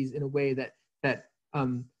communities in a way that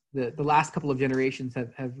the last couple of generations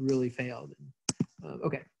have really failed.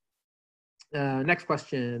 Okay. Next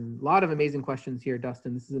question. A lot of amazing questions here,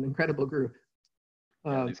 Dustin. This is an incredible group.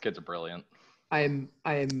 Yeah, these kids are brilliant. I'm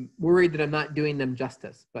worried that I'm not doing them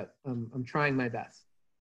justice, but I'm trying my best.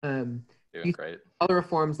 Doing great. Other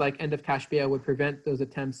reforms like end of cash bail would prevent those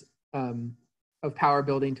attempts of power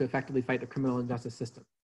building to effectively fight the criminal and justice system.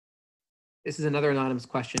 This is another anonymous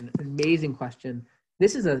question, amazing question.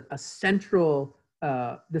 This is a central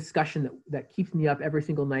discussion that keeps me up every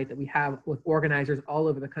single night that we have with organizers all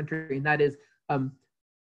over the country, and that is,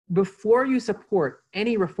 before you support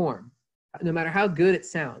any reform, no matter how good it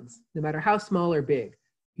sounds, no matter how small or big,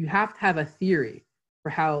 you have to have a theory for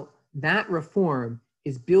how that reform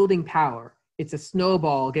is building power. It's a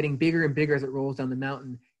snowball getting bigger and bigger as it rolls down the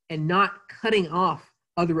mountain, and not cutting off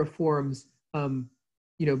other reforms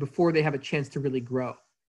before they have a chance to really grow.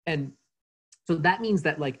 And so that means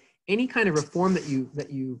that like any kind of reform that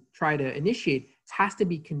you try to initiate has to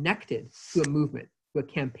be connected to a movement, to a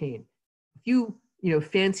campaign. If you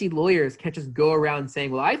fancy lawyers can't just go around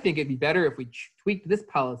saying, well, I think it'd be better if we tweaked this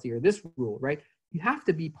policy or this rule, right? You have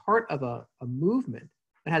to be part of a movement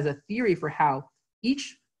that has a theory for how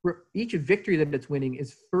each victory that it's winning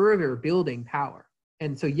is further building power.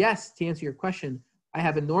 And so, yes, to answer your question, I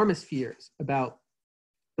have enormous fears about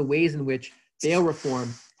the ways in which bail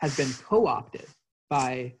reform has been co-opted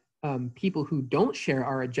by people who don't share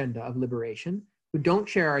our agenda of liberation, who don't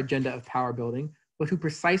share our agenda of power building, but who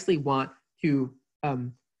precisely want to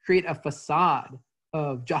create a facade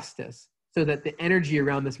of justice so that the energy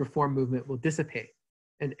around this reform movement will dissipate.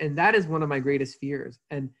 And that is one of my greatest fears.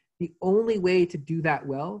 And the only way to do that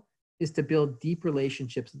well is to build deep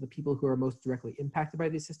relationships with the people who are most directly impacted by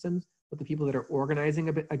these systems, with the people that are organizing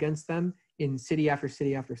against them in city after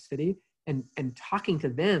city after city, and talking to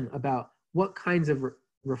them about what kinds of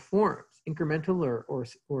reforms, incremental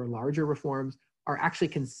or larger reforms, are actually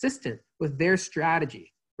consistent with their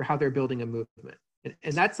strategy for how they're building a movement.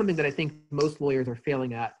 And that's something that I think most lawyers are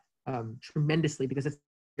failing at tremendously, because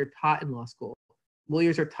they're taught in law school.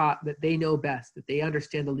 Lawyers are taught that they know best, that they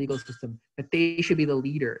understand the legal system, that they should be the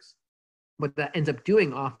leaders. What that ends up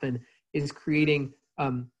doing often is creating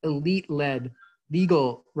elite-led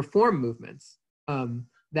legal reform movements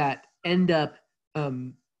that end up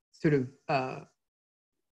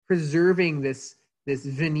preserving this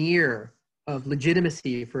veneer of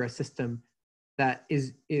legitimacy for a system that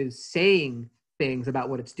is saying things about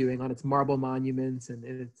what it's doing on its marble monuments and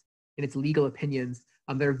in its legal opinions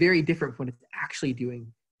that are very different from what it's actually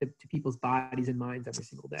doing to people's bodies and minds every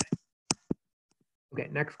single day. Okay,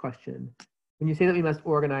 next question. When you say that we must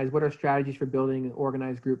organize, what are strategies for building an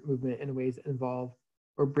organized group movement in ways that involve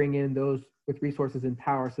or bring in those with resources and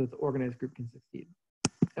power so that the organized group can succeed?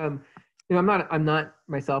 I'm not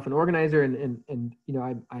myself an organizer, and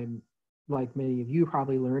I'm like many of you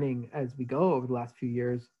probably learning as we go over the last few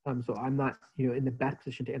years. So I'm not in the best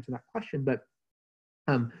position to answer that question, but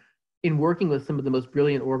in working with some of the most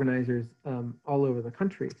brilliant organizers all over the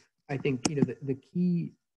country, I think the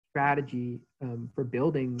key strategy for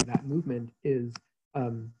building that movement is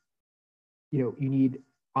you need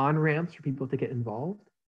on-ramps for people to get involved,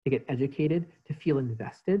 to get educated, to feel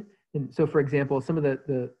invested. And so, for example, some of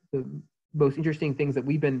the most interesting things that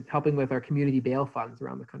we've been helping with are community bail funds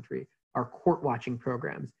around the country, our court watching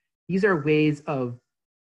programs. These are ways of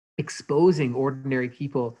exposing ordinary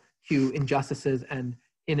people to injustices, and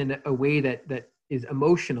in a way that is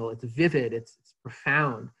emotional, it's vivid, it's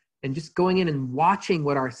profound. And just going in and watching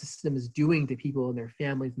what our system is doing to people and their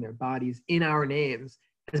families and their bodies in our names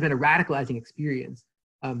has been a radicalizing experience.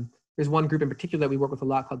 There's one group in particular that we work with a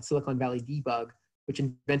lot called Silicon Valley Debug, which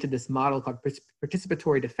invented this model called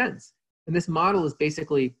participatory defense. And this model is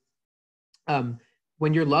basically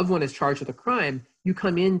when your loved one is charged with a crime, you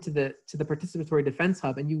come into the participatory defense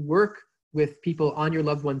hub and you work with people on your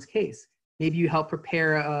loved one's case. Maybe you help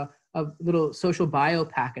prepare a little social bio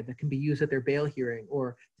packet that can be used at their bail hearing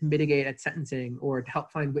or to mitigate at sentencing or to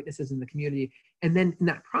help find witnesses in the community. And then in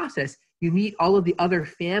that process, you meet all of the other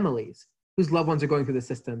families whose loved ones are going through the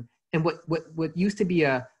system. And what used to be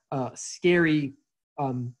a scary,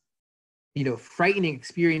 frightening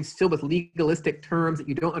experience filled with legalistic terms that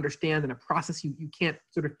you don't understand and a process you can't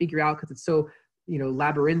sort of figure out because it's so,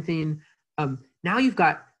 labyrinthine. Now you've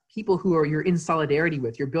got people who you're in solidarity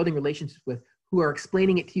with, you're building relationships with, who are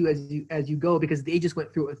explaining it to you as you go because they just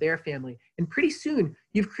went through it with their family. And pretty soon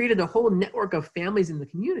you've created a whole network of families in the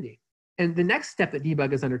community. And the next step that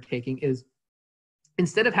Debug is undertaking is,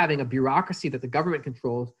 instead of having a bureaucracy that the government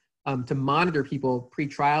controls to monitor people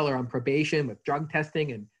pre-trial or on probation with drug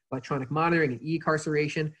testing and electronic monitoring and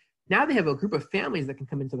e-carceration, now they have a group of families that can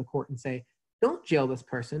come into the court and say, don't jail this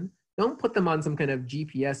person. Don't put them on some kind of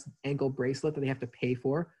GPS ankle bracelet that they have to pay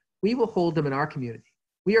for. We will hold them in our community.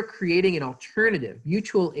 We are creating an alternative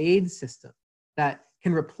mutual aid system that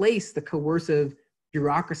can replace the coercive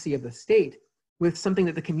bureaucracy of the state with something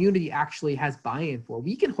that the community actually has buy-in for.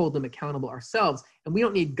 We can hold them accountable ourselves, and we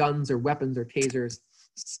don't need guns or weapons or tasers.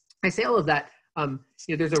 I say all of that,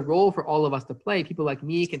 there's a role for all of us to play. People like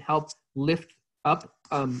me can help lift up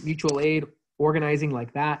mutual aid organizing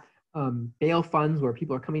like that, bail funds where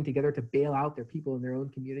people are coming together to bail out their people in their own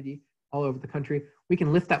community all over the country. We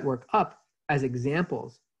can lift that work up as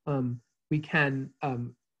examples. We can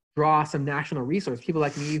draw some national resource. People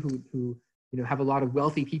like me who have a lot of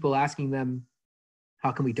wealthy people asking them,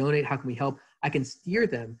 how can we donate? How can we help? I can steer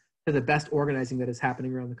them to the best organizing that is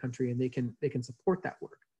happening around the country, and they can support that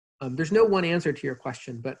work. There's no one answer to your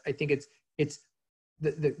question, but I think it's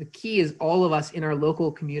the key is all of us in our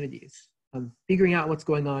local communities, figuring out what's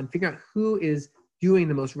going on, figuring out who is doing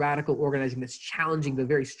the most radical organizing that's challenging the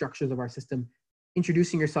very structures of our system,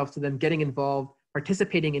 introducing yourself to them, getting involved,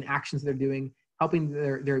 participating in actions they're doing, helping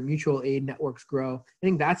their mutual aid networks grow. I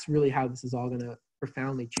think that's really how this is all going to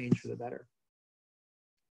profoundly change for the better.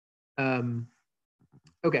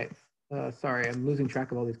 Okay, sorry, I'm losing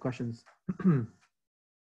track of all these questions.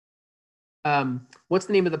 What's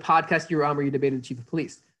the name of the podcast you were on where you debated the chief of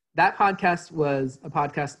police? That podcast was a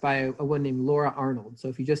podcast by a woman named Laura Arnold. So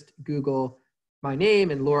if you just Google my name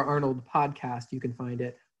and Laura Arnold podcast, you can find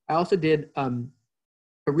it. I also did a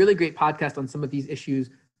really great podcast on some of these issues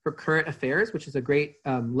for Current Affairs, which is a great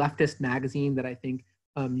leftist magazine that I think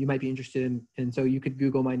you might be interested in. And so you could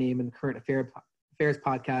Google my name and Current Affairs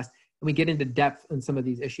podcast, and we get into depth on some of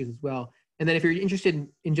these issues as well. And then if you're interested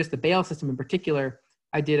in just the bail system in particular,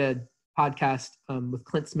 I did a podcast with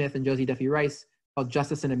Clint Smith and Josie Duffy Rice called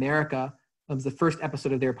Justice in America. It was the first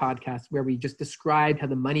episode of their podcast where we just described how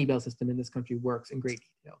the money bail system in this country works in great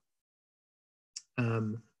detail.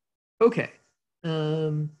 Okay.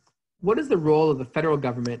 What is the role of the federal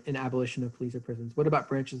government in abolition of police or prisons? What about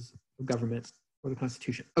branches of government or the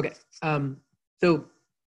Constitution? Okay. So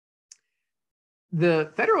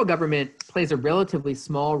the federal government plays a relatively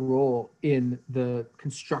small role in the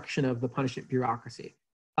construction of the punishment bureaucracy.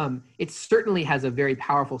 It certainly has a very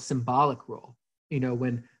powerful symbolic role.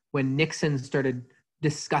 When Nixon started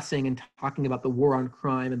discussing and talking about the war on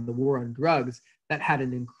crime and the war on drugs, that had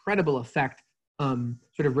an incredible effect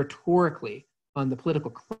sort of rhetorically on the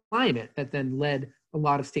political climate that then led a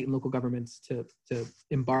lot of state and local governments to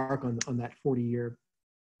embark on that 40-year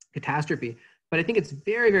catastrophe. But I think it's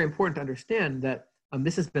very, very important to understand that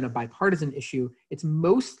this has been a bipartisan issue. It's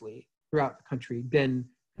mostly throughout the country been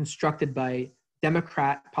constructed by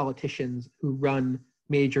Democrat politicians who run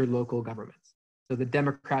major local governments. So the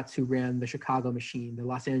Democrats who ran the Chicago machine, the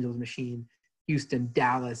Los Angeles machine, Houston,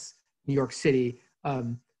 Dallas, New York City,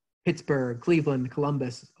 Pittsburgh, Cleveland,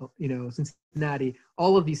 Columbus, Cincinnati,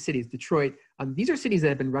 all of these cities, Detroit. These are cities that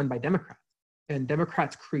have been run by Democrats, and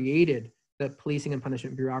Democrats created the policing and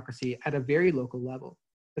punishment bureaucracy at a very local level.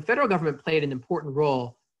 The federal government played an important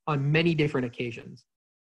role on many different occasions.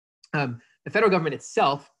 The federal government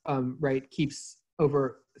itself, keeps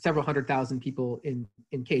over several 100,000 people in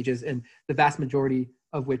cages, and the vast majority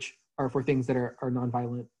of which are for things that are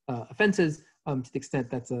nonviolent offenses. To the extent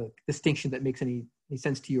that's a distinction that makes any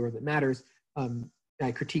sense to you or that matters,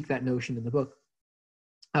 I critique that notion in the book.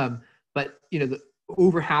 But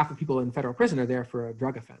over half of people in federal prison are there for a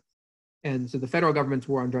drug offense, and so the federal government's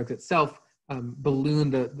war on drugs itself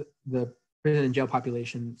ballooned the prison and jail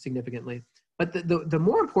population significantly. But the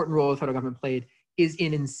more important role the federal government played is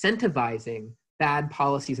in incentivizing bad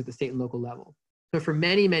policies at the state and local level. So for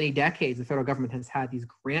many, many decades, the federal government has had these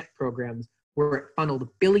grant programs where it funneled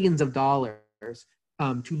billions of dollars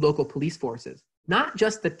to local police forces, not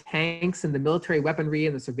just the tanks and the military weaponry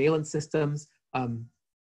and the surveillance systems,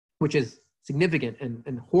 which is significant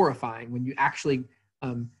and horrifying when you actually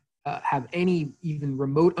have any even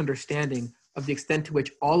remote understanding of the extent to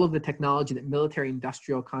which all of the technology that military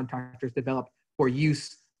industrial contractors developed for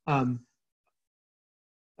use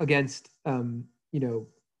against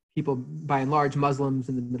people by and large Muslims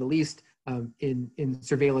in the Middle East, in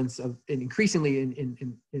surveillance of, and increasingly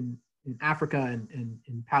in Africa and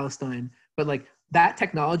in Palestine. But like that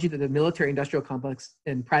technology that the military industrial complex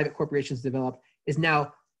and private corporations developed is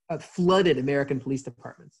now flooded American police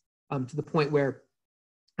departments, to the point where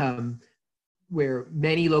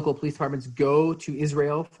many local police departments go to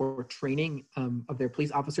Israel for training of their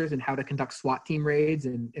police officers and how to conduct SWAT team raids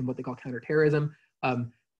and what they call counterterrorism.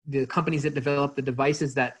 The companies that develop the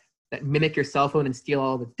devices that mimic your cell phone and steal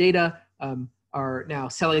all of its data are now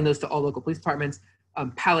selling those to all local police departments.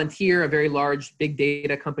 Palantir, a very large big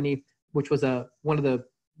data company, which was one of the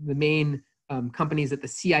main companies at the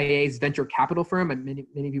CIA's venture capital firm. And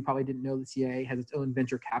many of you probably didn't know the CIA has its own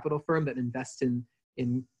venture capital firm that invests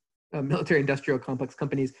in military industrial complex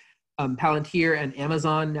companies. Palantir and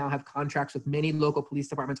Amazon now have contracts with many local police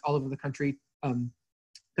departments all over the country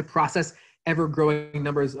to process ever-growing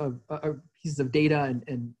numbers of pieces of data,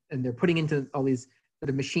 and they're putting into all these sort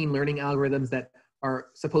of machine learning algorithms that are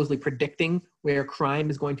supposedly predicting where crime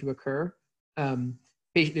is going to occur. They're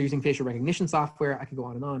using facial recognition software. I could go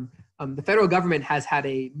on and on. The federal government has had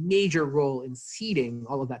a major role in seeding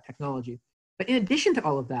all of that technology. But in addition to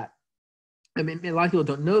all of that, I mean, a lot of people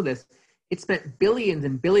don't know this, it spent billions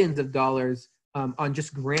and billions of dollars on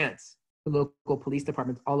just grants to local police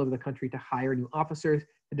departments all over the country to hire new officers,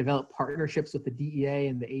 to develop partnerships with the DEA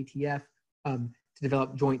and the ATF, to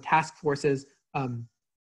develop joint task forces. And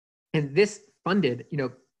this funded,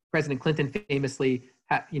 President Clinton famously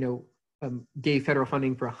gave federal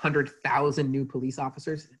funding for 100,000 new police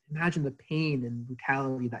officers. Imagine the pain and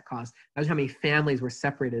brutality that caused. Imagine how many families were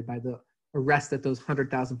separated by the arrest that those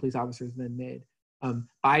 100,000 police officers then made.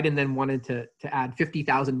 Biden then wanted to add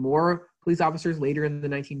 50,000 more police officers later in the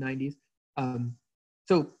 1990s.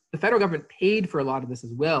 So the federal government paid for a lot of this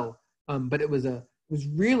as well, but it was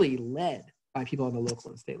really led by people on the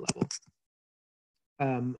local and state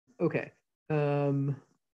level. Okay.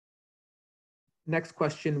 Next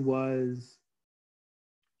question was,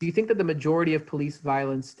 do you think that the majority of police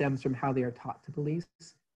violence stems from how they are taught to police?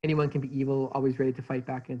 Anyone can be evil, always ready to fight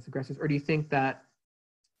back against aggressors? Or do you think that,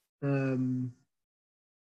 where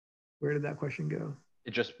did that question go?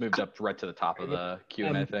 It just moved up right to the top of the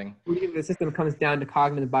Q&A thing. We think the system comes down to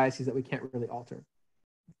cognitive biases that we can't really alter.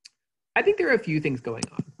 I think there are a few things going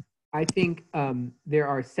on. I think there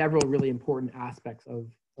are several really important aspects of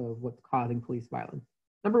what's causing police violence.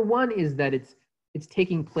 Number one is that it's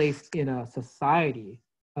taking place in a society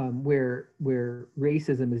where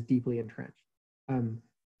racism is deeply entrenched.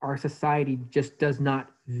 Our society just does not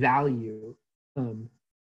value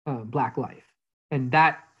Black life, and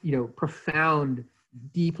that profound,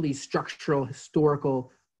 deeply structural,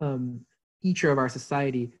 historical feature of our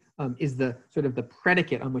society is the sort of the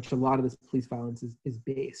predicate on which a lot of this police violence is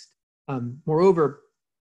based. Moreover,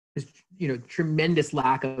 there's tremendous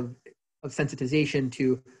lack of sensitization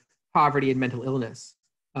to poverty and mental illness,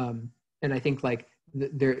 and I think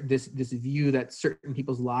this view that certain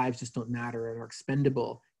people's lives just don't matter and are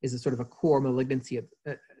expendable is a sort of a core malignancy of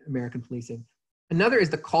American policing. Another is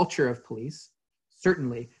the culture of police.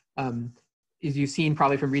 Certainly, as you've seen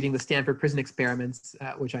probably from reading the Stanford Prison Experiments,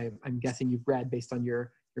 which I'm guessing you've read based on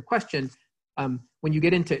your question. When you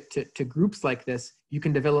get into groups like this, you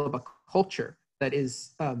can develop a culture that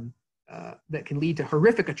is that can lead to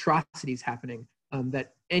horrific atrocities happening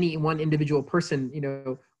that any one individual person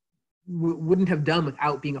wouldn't have done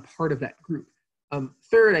without being a part of that group.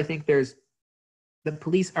 Third, I think the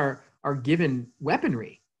police are given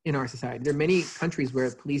weaponry in our society. There are many countries where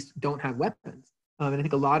police don't have weapons. And I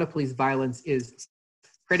think a lot of police violence is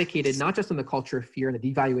predicated not just on the culture of fear and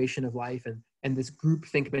the devaluation of life and this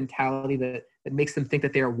groupthink mentality that makes them think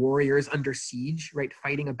that they are warriors under siege, right,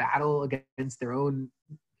 fighting a battle against their own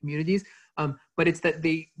communities. But it's that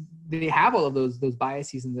they have all of those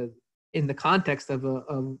biases in the context of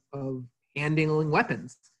handling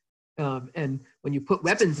weapons. And when you put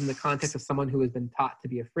weapons in the context of someone who has been taught to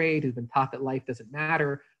be afraid, who's been taught that life doesn't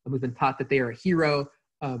matter, who's been taught that they are a hero,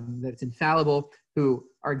 that it's infallible, who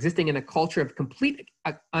are existing in a culture of complete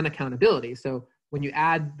unaccountability. So when you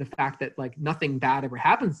add the fact that nothing bad ever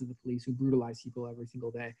happens to the police who brutalize people every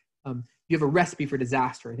single day, you have a recipe for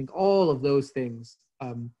disaster. I think all of those things.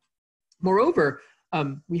 Moreover,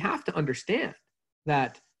 we have to understand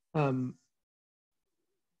that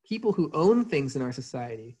people who own things in our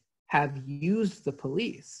society have used the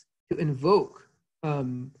police to invoke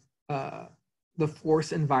the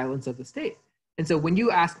force and violence of the state. And so when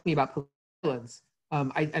you ask me about police violence,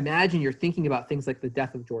 I imagine you're thinking about things like the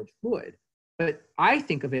death of George Floyd, but I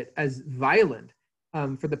think of it as violent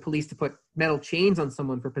for the police to put metal chains on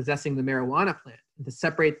someone for possessing the marijuana plant and to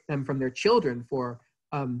separate them from their children for,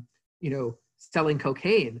 selling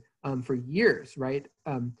cocaine for years, right?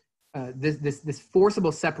 This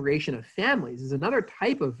forcible separation of families is another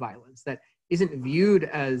type of violence that isn't viewed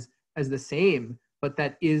as the same, but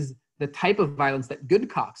that is the type of violence that good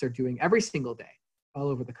cops are doing every single day all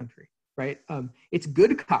over the country, right? It's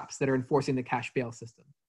good cops that are enforcing the cash bail system.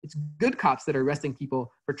 It's good cops that are arresting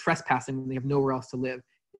people for trespassing when they have nowhere else to live.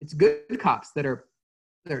 It's good cops that are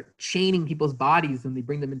chaining people's bodies when they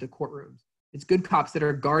bring them into courtrooms. It's good cops that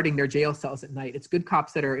are guarding their jail cells at night. It's good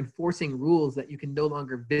cops that are enforcing rules that you can no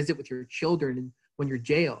longer visit with your children when you're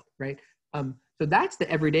jailed, right? So that's the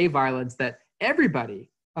everyday violence that everybody,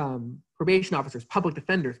 probation officers, public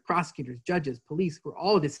defenders, prosecutors, judges, police, we're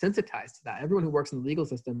all desensitized to that. Everyone who works in the legal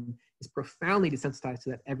system is profoundly desensitized to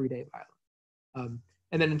that everyday violence.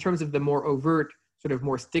 And then in terms of the more overt, sort of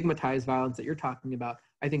more stigmatized violence that you're talking about,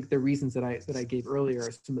 I think the reasons that I gave earlier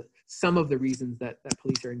are some of the reasons that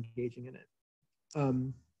police are engaging in it.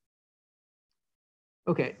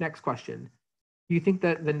 Okay, next question. Do you think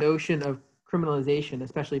that the notion of criminalization,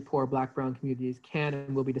 especially poor Black, brown communities, can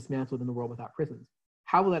and will be dismantled in the world without prisons?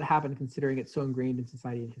 How will that happen considering it's so ingrained in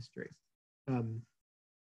society and history?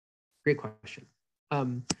 Great question.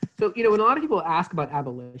 So, when a lot of people ask about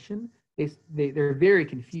abolition, they're very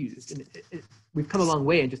confused. And we've come a long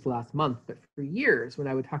way in just the last month, but for years, when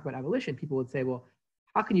I would talk about abolition, people would say, well,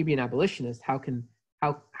 how can you be an abolitionist? How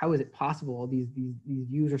is it possible? These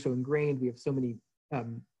views are so ingrained. We have so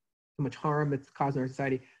much harm that's caused in our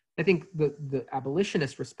society. I think the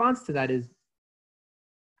abolitionist response to that is,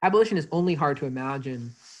 abolition is only hard to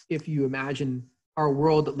imagine if you imagine our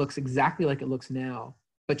world that looks exactly like it looks now,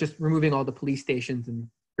 but just removing all the police stations and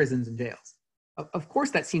prisons and jails. Of course,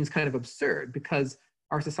 that seems kind of absurd because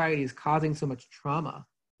our society is causing so much trauma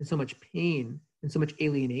and so much pain and so much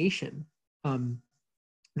alienation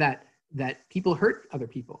that people hurt other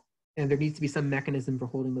people. And there needs to be some mechanism for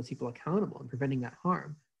holding those people accountable and preventing that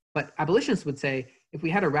harm. But abolitionists would say, if we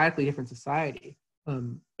had a radically different society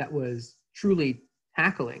that was truly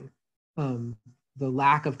tackling the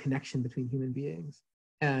lack of connection between human beings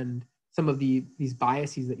and some of these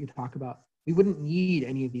biases that you talk about, we wouldn't need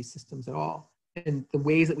any of these systems at all. And the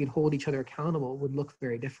ways that we'd hold each other accountable would look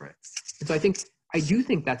very different. And so I do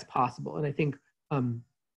think that's possible. And I think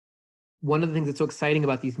one of the things that's so exciting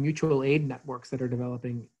about these mutual aid networks that are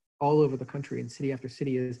developing all over the country and city after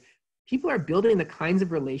city is people are building the kinds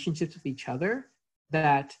of relationships with each other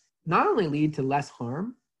that not only lead to less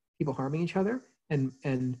harm, people harming each other,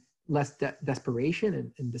 and less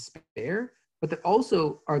desperation and despair, but that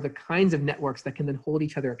also are the kinds of networks that can then hold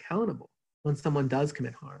each other accountable when someone does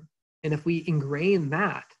commit harm. And if we ingrain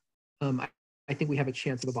that, I think we have a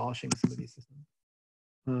chance of abolishing some of these systems.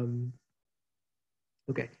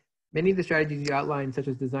 Okay, many of the strategies you outlined, such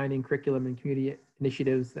as designing curriculum and community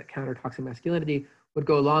initiatives that counter toxic masculinity, would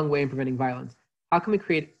go a long way in preventing violence. How can we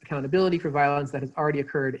create accountability for violence that has already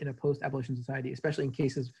occurred in a post-abolition society, especially in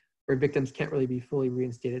cases where victims can't really be fully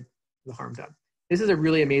reinstated for the harm done? This is a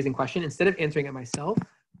really amazing question. Instead of answering it myself,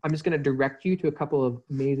 I'm just going to direct you to a couple of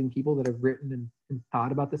amazing people that have written and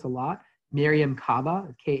thought about this a lot. Miriam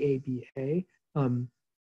Kaba, K-A-B-A,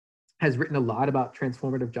 has written a lot about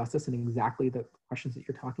transformative justice and exactly the questions that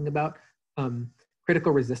you're talking about.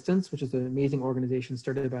 Critical Resistance, which is an amazing organization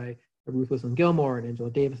started by Ruth Wilson Gilmore and Angela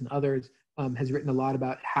Davis and others, has written a lot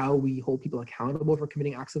about how we hold people accountable for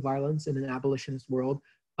committing acts of violence in an abolitionist world.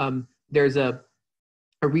 There's a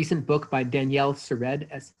recent book by Danielle Sered,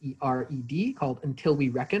 S-E-R-E-D, called Until We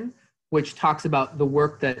Reckon, which talks about the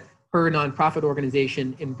work that her nonprofit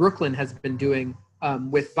organization in Brooklyn has been doing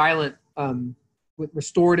with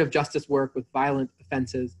restorative justice work with violent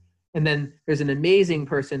offenses. And then there's an amazing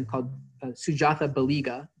person called Sujatha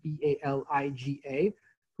Baliga, B-A-L-I-G-A,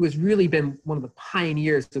 who has really been one of the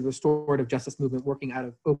pioneers of the restorative justice movement, working out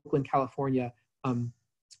of Oakland, California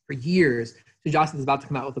for years. Sujatha is about to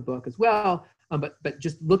come out with a book as well. But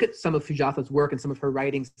just look at some of Sujatha's work and some of her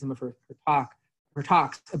writings, some of her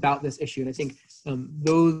talks about this issue. And I think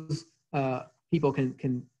those people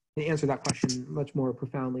can answer that question much more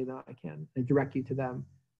profoundly than I can and direct you to them.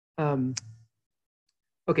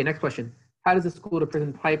 Okay, next question. How does the school to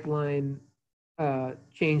prison pipeline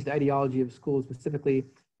change the ideology of schools specifically? Do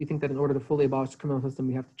you think that in order to fully abolish the criminal system,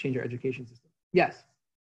 we have to change our education system? Yes.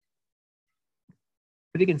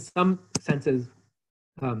 I think in some senses,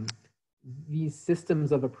 these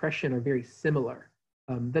systems of oppression are very similar.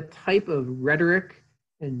 The type of rhetoric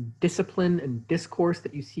and discipline and discourse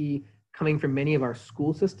that you see coming from many of our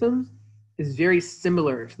school systems is very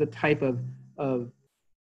similar to the type of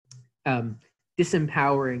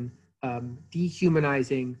disempowering,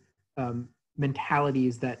 dehumanizing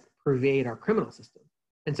mentalities that pervade our criminal system.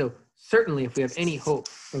 And so certainly if we have any hope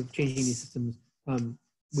of changing these systems,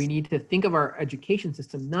 we need to think of our education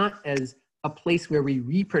system not as a place where we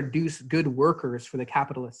reproduce good workers for the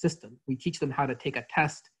capitalist system. We teach them how to take a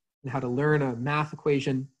test and how to learn a math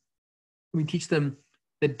equation. We teach them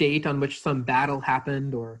the date on which some battle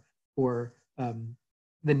happened, or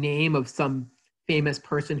the name of some famous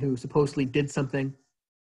person who supposedly did something.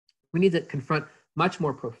 We need to confront much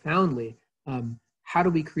more profoundly, how do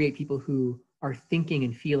we create people who are thinking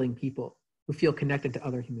and feeling people, who feel connected to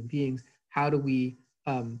other human beings? How do we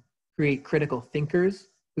create critical thinkers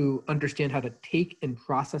who understand how to take and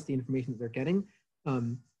process the information that they're getting?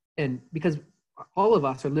 And because all of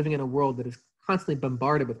us are living in a world that is constantly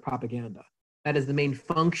bombarded with propaganda. That is the main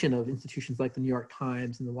function of institutions like the New York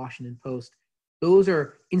Times and the Washington Post. Those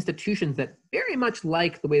are institutions that very much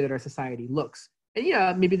like the way that our society looks. And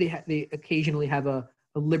yeah, maybe they occasionally have a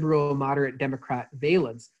liberal, moderate Democrat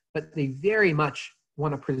valence, but they very much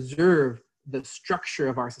want to preserve the structure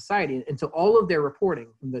of our society. And so all of their reporting,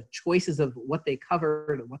 from the choices of what they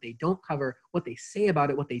cover and what they don't cover, what they say about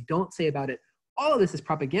it, what they don't say about it, all of this is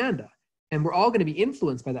propaganda. And we're all going to be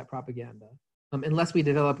influenced by that propaganda unless we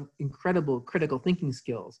develop incredible critical thinking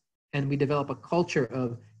skills and we develop a culture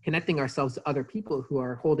of connecting ourselves to other people who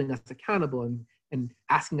are holding us accountable and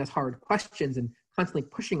asking us hard questions and constantly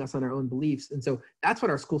pushing us on our own beliefs. And so that's what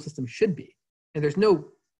our school system should be. And there's no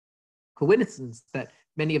coincidence that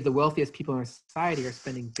many of the wealthiest people in our society are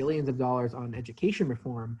spending billions of dollars on education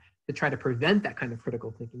reform to try to prevent that kind of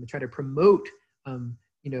critical thinking, to try to promote,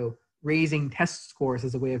 raising test scores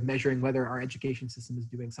as a way of measuring whether our education system is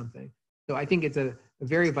doing something. So I think it's a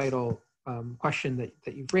very vital question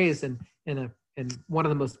that you've raised, and one of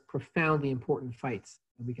the most profoundly important fights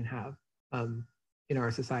that we can have in our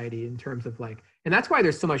society in terms of and that's why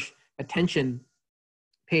there's so much attention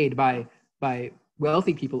paid by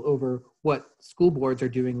wealthy people over what school boards are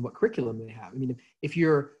doing and what curriculum they have. I mean, if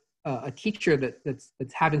you're a teacher that's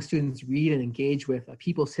having students read and engage with a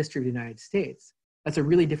people's history of the United States, that's a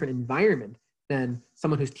really different environment than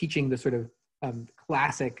someone who's teaching the sort of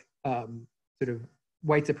classic sort of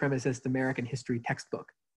white supremacist American history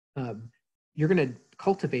textbook. You're going to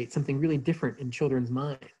cultivate something really different in children's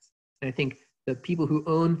minds. And I think the people who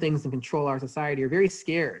own things and control our society are very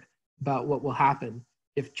scared about what will happen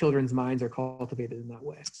if children's minds are cultivated in that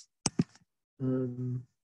way.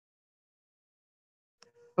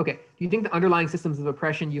 Okay, do you think the underlying systems of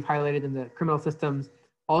oppression you've highlighted in the criminal systems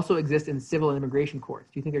also exist in civil and immigration courts?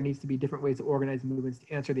 Do you think there needs to be different ways to organize movements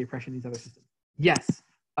to answer the oppression in these other systems? Yes.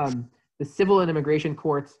 The civil and immigration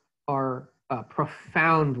courts are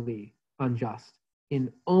profoundly unjust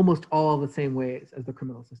in almost all the same ways as the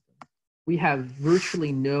criminal system. We have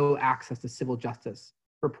virtually no access to civil justice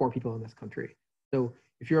for poor people in this country. So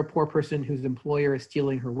if you're a poor person whose employer is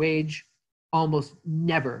stealing her wage, almost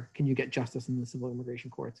never can you get justice in the civil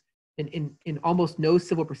immigration courts. And in almost no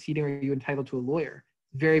civil proceeding are you entitled to a lawyer.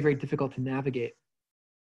 Very, very difficult to navigate.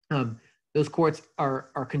 Those courts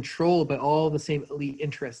are controlled by all the same elite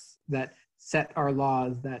interests that set our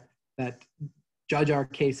laws, that judge our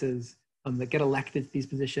cases, that get elected to these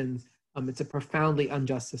positions. It's a profoundly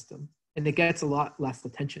unjust system. And it gets a lot less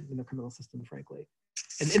attention than the criminal system, frankly.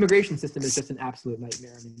 And the immigration system is just an absolute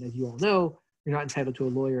nightmare. I mean, as you all know, you're not entitled to a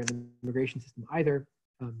lawyer in the immigration system either.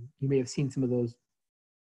 You may have seen some of those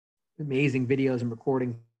amazing videos and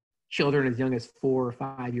recordings, children as young as 4 or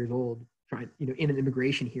 5 years old, trying, in an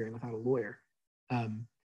immigration hearing without a lawyer.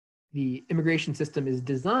 The immigration system is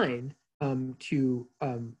designed to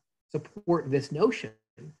support this notion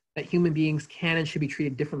that human beings can and should be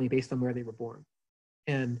treated differently based on where they were born.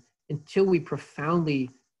 And until we profoundly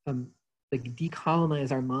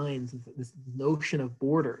decolonize our minds, this notion of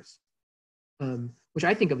borders, which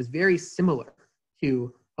I think of as very similar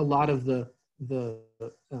to a lot of the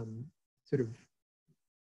sort of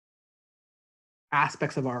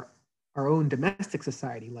aspects of our own domestic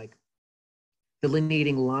society, like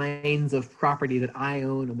delineating lines of property that I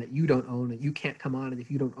own and that you don't own, and you can't come on it if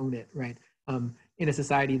you don't own it, right? In a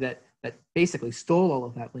society that basically stole all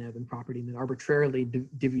of that land and property and then arbitrarily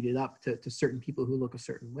divvied it up to certain people who look a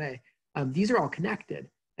certain way. These are all connected.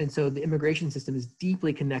 And so the immigration system is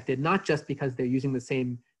deeply connected, not just because they're using the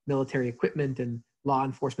same military equipment and law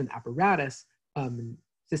enforcement apparatus, and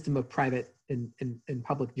system of private and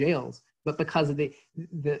public jails, but because of the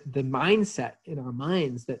mindset in our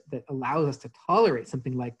minds that allows us to tolerate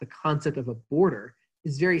something like the concept of a border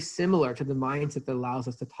is very similar to the mindset that allows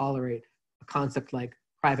us to tolerate a concept like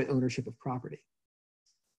private ownership of property.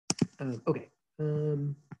 Okay.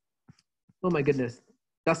 Oh my goodness,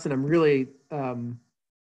 Dustin, I'm really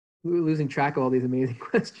losing track of all these amazing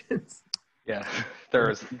questions. Yeah,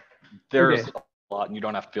 there's Okay. a lot, and you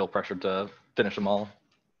don't have to feel pressured to finish them all.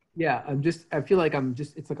 Yeah, I feel like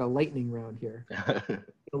it's like a lightning round here.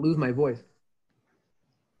 I'll lose my voice.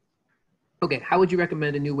 Okay, how would you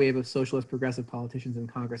recommend a new wave of socialist progressive politicians in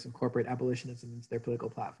Congress incorporate abolitionism into their political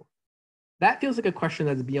platform? That feels like a question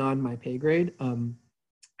that's beyond my pay grade.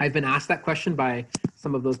 I've been asked that question by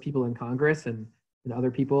some of those people in Congress and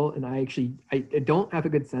other people, and I don't have a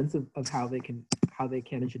good sense of how they can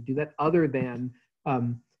and should do that, other than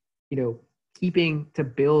you know, keeping to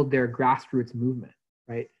build their grassroots movement,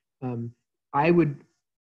 right? I would,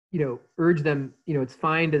 urge them. It's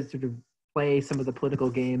fine to sort of play some of the political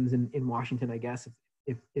games in Washington, I guess,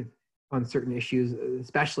 if on certain issues,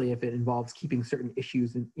 especially if it involves keeping certain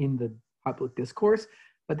issues in the public discourse.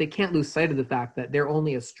 But they can't lose sight of the fact that they're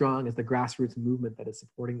only as strong as the grassroots movement that is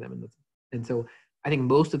supporting them. And so I think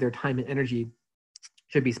most of their time and energy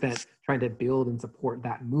should be spent trying to build and support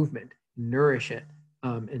that movement, nourish it,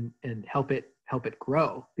 and help it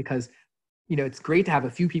grow. Because it's great to have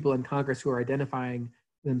a few people in Congress who are identifying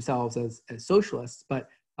themselves as socialists, but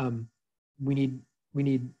we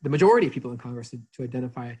need the majority of people in Congress to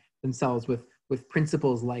identify themselves with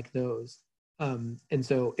principles like those. And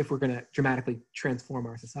so if we're going to dramatically transform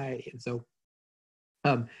our society. And so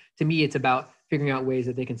to me, it's about figuring out ways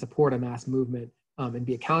that they can support a mass movement and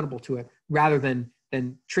be accountable to it, rather than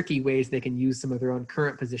tricky ways they can use some of their own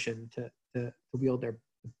current position to wield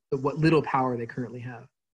what little power they currently have.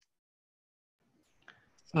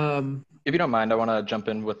 If you don't mind, I want to jump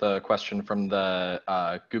in with a question from the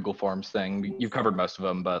Google Forms thing. You've covered most of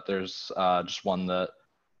them, but there's just one that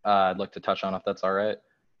I'd like to touch on, if that's all right.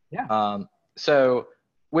 Yeah. So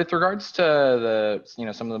with regards to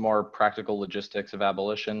some of the more practical logistics of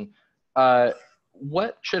abolition,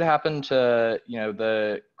 what should happen to,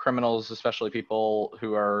 the criminals, especially people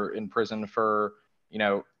who are in prison for,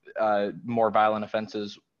 more violent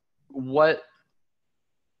offenses? What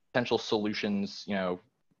potential solutions,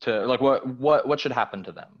 to like what should happen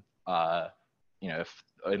to them, if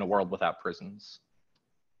in a world without prisons?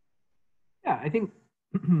 Yeah, I think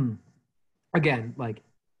again, like,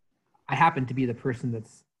 I happen to be the person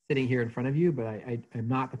that's sitting here in front of you, but I'm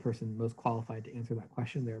not the person most qualified to answer that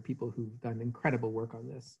question. There are people who've done incredible work on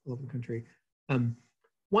this all over the country.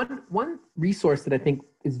 One resource that I think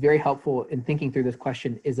is very helpful in thinking through this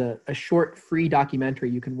question is a short free documentary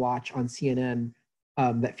you can watch on CNN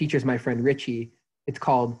that features my friend Richie. It's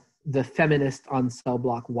called The Feminist on Cell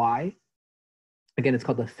Block Y. Again, it's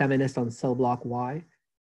called The Feminist on Cell Block Y.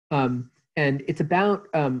 And it's about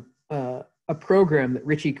a program that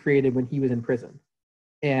Richie created when he was in prison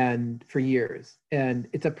and for years. And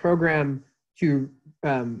it's a program to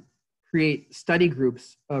create study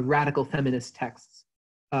groups of radical feminist texts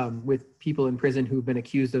with people in prison who've been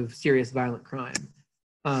accused of serious violent crime,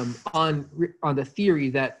 on the theory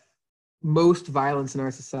that most violence in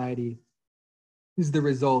our society is the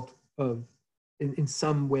result of, in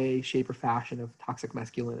some way, shape, or fashion, of toxic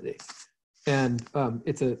masculinity. And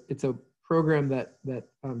it's a program that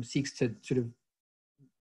seeks to sort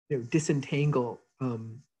of disentangle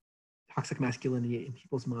toxic masculinity in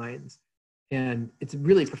people's minds. And it's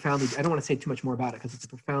really profoundly, I don't want to say too much more about it because it's a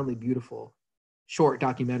profoundly beautiful short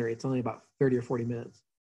documentary. It's only about 30 or 40 minutes,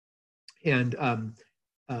 and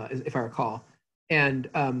if I recall. And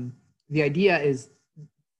the idea is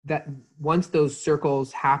that once those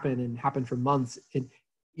circles happen for months, and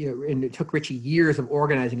it took Richie years of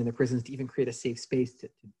organizing in the prisons to even create a safe space to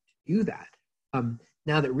do that.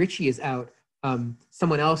 Now that Richie is out,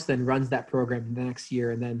 someone else then runs that program the next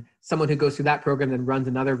year, and then someone who goes through that program then runs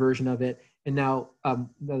another version of it. And now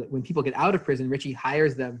when people get out of prison, Richie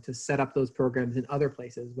hires them to set up those programs in other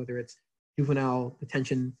places, whether it's juvenile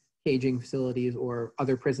detention caging facilities or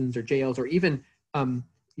other prisons or jails, or even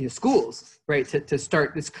schools, right, to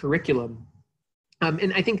start this curriculum.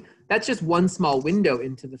 And I think that's just one small window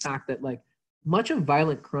into the fact that, like, much of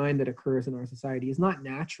violent crime that occurs in our society is not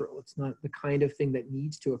natural. It's not the kind of thing that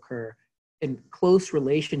needs to occur. In close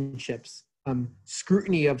relationships,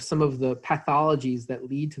 scrutiny of some of the pathologies that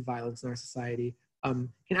lead to violence in our society can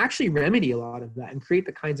actually remedy a lot of that and create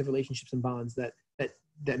the kinds of relationships and bonds that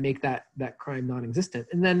make that crime non-existent.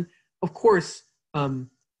 And then, of course,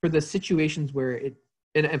 for the situations where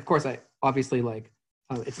and of course, I obviously, like,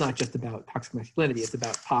 it's not just about toxic masculinity. It's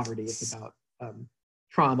about poverty. It's about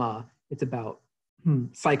trauma. It's about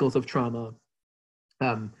cycles of trauma.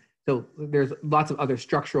 So there's lots of other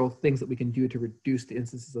structural things that we can do to reduce the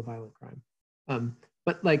instances of violent crime.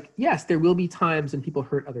 But, like, yes, there will be times when people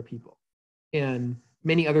hurt other people. And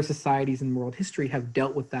many other societies in world history have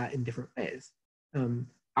dealt with that in different ways.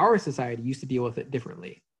 Our society used to deal with it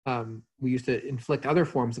differently. We used to inflict other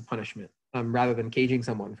forms of punishment rather than caging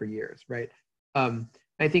someone for years, right?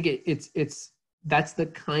 I think that's the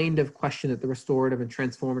kind of question that the restorative and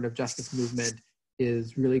transformative justice movement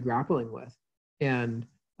is really grappling with. And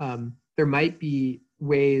there might be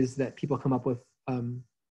ways that people come up with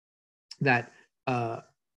that I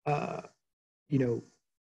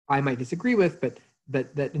might disagree with, but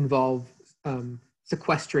that involve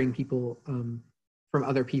sequestering people from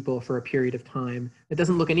other people for a period of time. It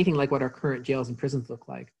doesn't look anything like what our current jails and prisons look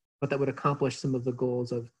like, but that would accomplish some of the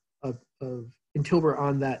goals of until we're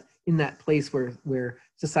in that place where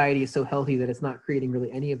society is so healthy that it's not creating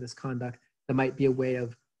really any of this conduct. That might be a way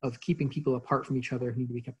of keeping people apart from each other who need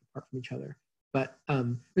to be kept apart from each other. But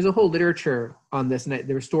there's a whole literature on this, and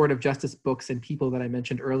the restorative justice books and people that I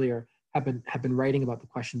mentioned earlier have been writing about the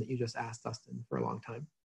question that you just asked, Dustin, for a long time.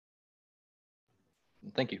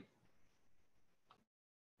 Thank you.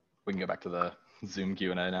 We can go back to the Zoom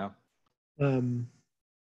Q&A now.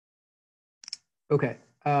 Okay.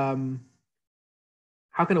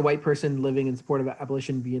 How can a white person living in support of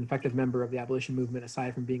abolition be an effective member of the abolition movement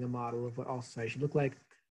aside from being a model of what all society should look like?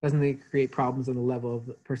 Doesn't it create problems on the level of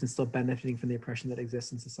the person still benefiting from the oppression that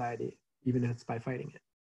exists in society, even if it's by fighting it?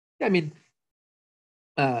 Yeah, I mean,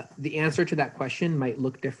 the answer to that question might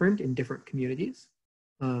look different in different communities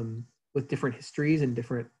with different histories and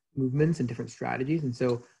different movements and different strategies. And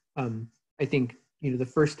so I think the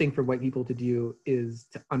first thing for white people to do is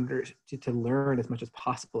to learn as much as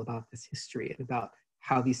possible about this history and about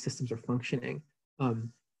how these systems are functioning,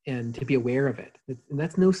 and to be aware of it. And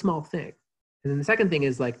that's no small thing. And then the second thing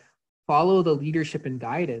is follow the leadership and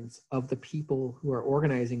guidance of the people who are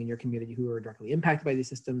organizing in your community, who are directly impacted by these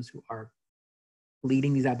systems, who are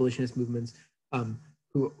leading these abolitionist movements,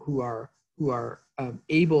 who are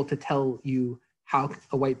able to tell you how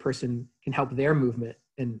a white person can help their movement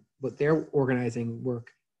and what their organizing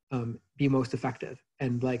work be most effective.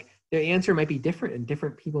 And their answer might be different, and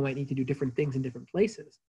different people might need to do different things in different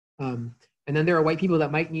places. And then there are white people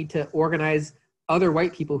that might need to organize other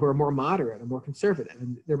white people who are more moderate or more conservative.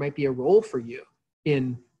 And there might be a role for you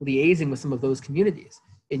in liaising with some of those communities,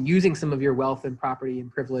 in using some of your wealth and property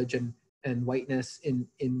and privilege and whiteness in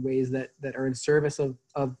ways that are in service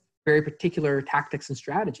of very particular tactics and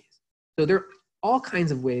strategies. So there are all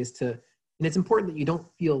kinds of ways to, and it's important that you don't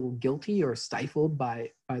feel guilty or stifled by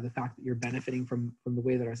the fact that you're benefiting from the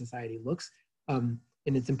way that our society looks. And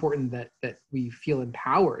it's important that we feel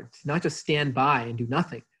empowered to not just stand by and do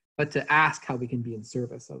nothing, but to ask how we can be in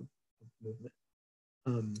service of the movement.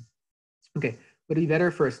 Okay, would it be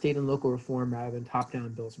better for a state and local reform rather than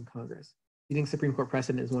top-down bills from Congress? Do you think Supreme Court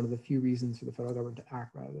precedent is one of the few reasons for the federal government to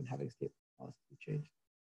act rather than having state policy change?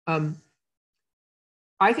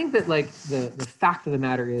 I think that the fact of the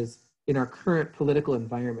matter is, in our current political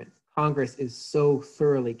environment, Congress is so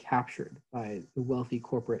thoroughly captured by the wealthy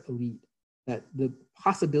corporate elite that the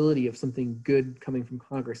possibility of something good coming from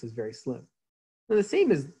Congress is very slim. And the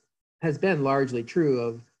same has been largely true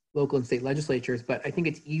of local and state legislatures, but I think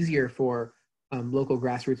it's easier for local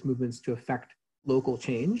grassroots movements to affect local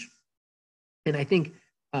change. And I think,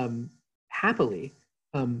 happily,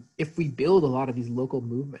 if we build a lot of these local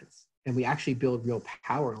movements and we actually build real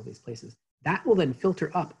power in all these places, that will then filter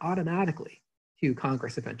up automatically to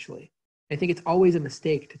Congress eventually. I think it's always a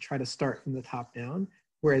mistake to try to start from the top down,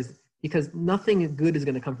 because nothing good is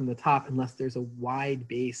going to come from the top unless there's a wide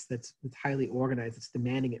base that's highly organized, that's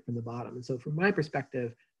demanding it from the bottom. And so, from my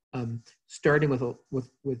perspective, starting with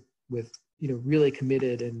really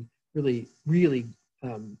committed and really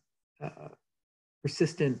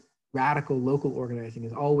persistent, radical local organizing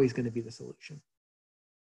is always going to be the solution.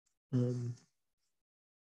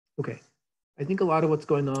 Okay. I think a lot of what's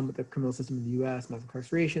going on with the criminal system in the U.S., mass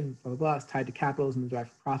incarceration, blah, blah, blah, is tied to capitalism and the drive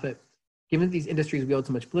for profit. Given that these industries wield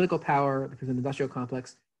so much political power, the prison industrial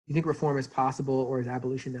complex, do you think reform is possible or is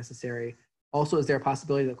abolition necessary? Also, is there a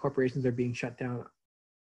possibility that corporations are being shut down,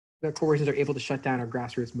 that corporations are able to shut down our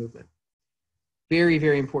grassroots movement? Very,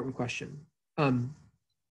 very important question.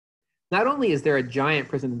 Not only is there a giant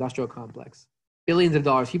prison industrial complex, billions of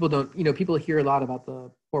dollars, people hear a lot about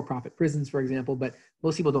the for-profit prisons, for example, but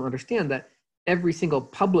most people don't understand that every single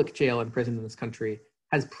public jail and prison in this country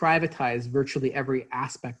has privatized virtually every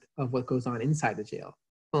aspect of what goes on inside the jail.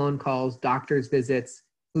 Phone calls, doctor's visits,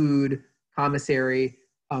 food, commissary,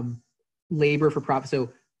 labor for profit. So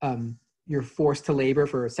you're forced to labor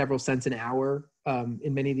for several cents an hour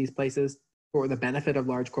in many of these places for the benefit of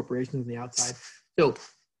large corporations on the outside. So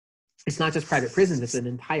it's not just private prisons, it's an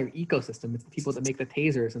entire ecosystem. It's the people that make the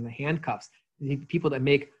tasers and the handcuffs, the people that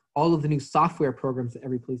make all of the new software programs that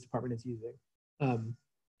every police department is using.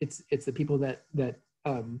 It's the people that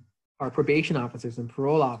are probation officers and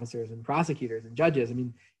parole officers and prosecutors and judges. I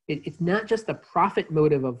mean, it's not just the profit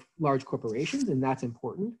motive of large corporations, and that's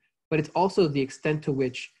important, but it's also the extent to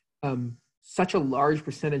which such a large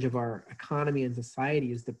percentage of our economy and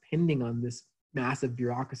society is depending on this massive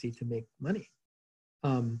bureaucracy to make money,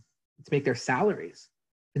 to make their salaries.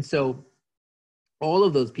 And so all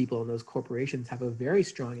of those people and those corporations have a very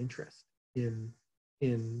strong interest in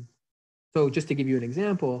so just to give you an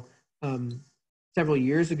example, several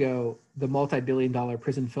years ago, the multi-billion-dollar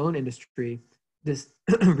prison phone industry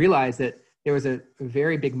realized that there was a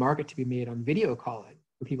very big market to be made on video calling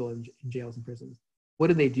for people in jails and prisons. What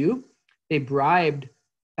did they do? They bribed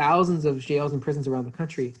thousands of jails and prisons around the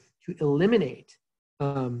country to eliminate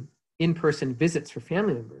in-person visits for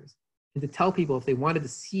family members, and to tell people if they wanted to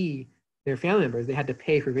see their family members, they had to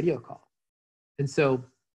pay for video call. And so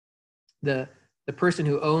the person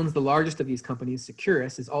who owns the largest of these companies,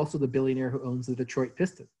 Securus, is also the billionaire who owns the Detroit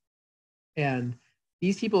Pistons. And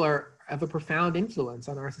these people have a profound influence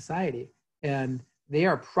on our society, and they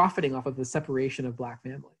are profiting off of the separation of Black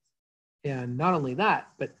families. And not only that,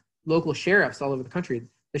 but local sheriffs all over the country,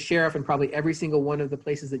 the sheriff in probably every single one of the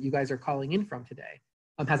places that you guys are calling in from today,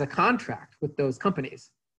 has a contract with those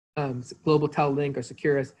companies, Global Tel-Link or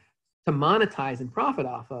Securus, to monetize and profit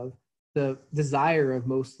off of the desire of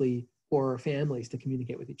mostly poor families to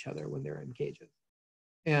communicate with each other when they're in cages.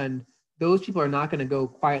 And those people are not going to go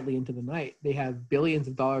quietly into the night. They have billions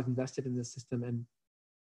of dollars invested in this system,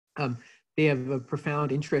 and they have a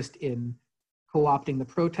profound interest in co-opting the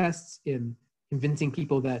protests, in convincing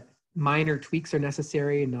people that minor tweaks are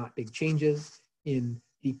necessary and not big changes, in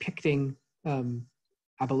depicting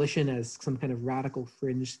abolition as some kind of radical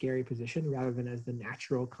fringe scary position rather than as the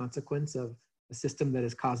natural consequence of a system that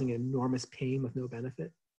is causing enormous pain with no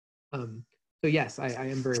benefit. So yes, I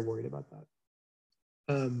am very worried about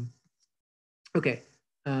that. Okay,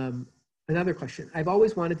 another question. I've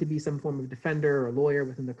always wanted to be some form of defender or lawyer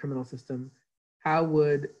within the criminal system. How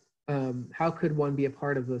could one be a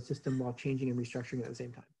part of the system while changing and restructuring at the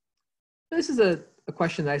same time? This is a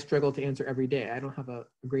question that I struggle to answer every day. I don't have a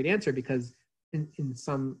great answer because in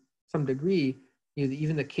some degree,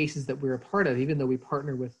 even the cases that we're a part of, even though we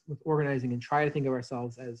partner with organizing and try to think of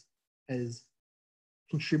ourselves as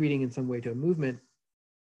contributing in some way to a movement,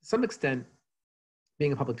 to some extent,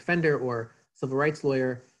 being a public defender or civil rights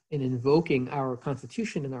lawyer and invoking our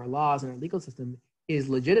constitution and our laws and our legal system is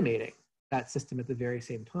legitimating that system at the very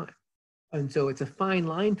same time. And so it's a fine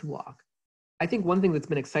line to walk. I think one thing that's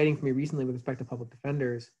been exciting for me recently with respect to public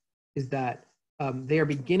defenders is that they are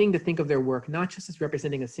beginning to think of their work not just as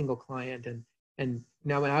representing a single client. And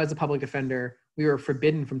now when I was a public defender, we were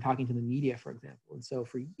forbidden from talking to the media, for example. And so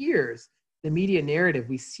for years, the media narrative,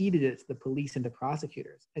 we ceded it to the police and to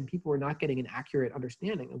prosecutors, and people were not getting an accurate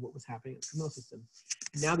understanding of what was happening in the criminal system.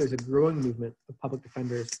 Now there's a growing movement of public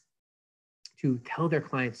defenders to tell their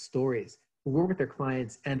clients' stories, to work with their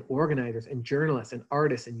clients and organizers and journalists and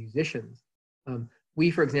artists and musicians. We,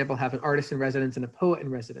 for example, have an artist in residence and a poet in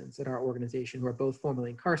residence at our organization who are both formerly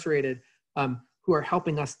incarcerated, who are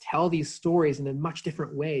helping us tell these stories in a much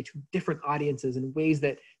different way to different audiences in ways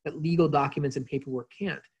that legal documents and paperwork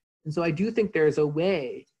can't. And so I do think there's a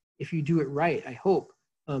way, if you do it right, I hope,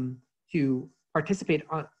 to participate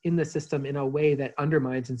in the system in a way that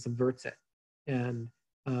undermines and subverts it. And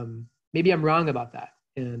maybe I'm wrong about that.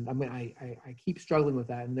 And I keep struggling with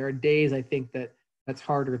that. And there are days I think that that's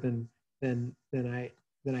harder than I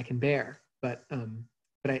can bear. But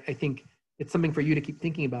I think it's something for you to keep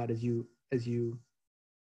thinking about as you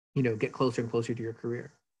get closer and closer to your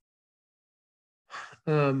career.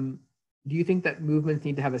 Do you think that movements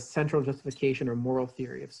need to have a central justification or moral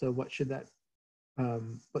theory? If so, what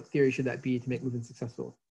theory should that be to make movements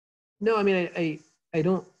successful? No, I mean, I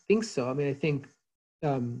don't think so. I mean, I think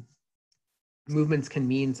movements can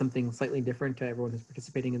mean something slightly different to everyone who's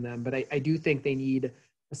participating in them, but I do think they need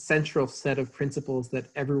a central set of principles that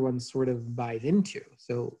everyone sort of buys into.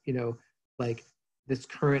 So, like this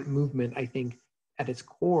current movement, I think at its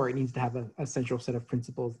core, it needs to have a central set of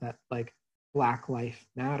principles that like Black life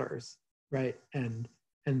matters, right? And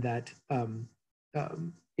that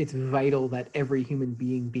it's vital that every human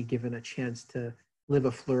being be given a chance to live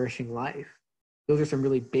a flourishing life. Those are some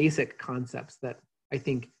really basic concepts that I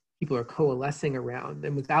think people are coalescing around.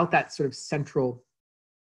 And without that sort of central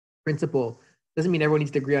principle, doesn't mean everyone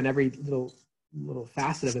needs to agree on every little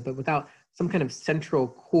facet of it, but without some kind of central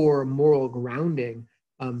core moral grounding,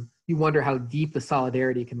 you wonder how deep the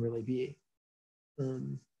solidarity can really be.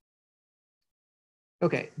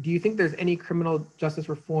 Okay, do you think there's any criminal justice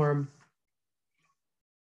reform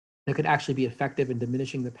that could actually be effective in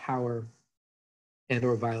diminishing the power and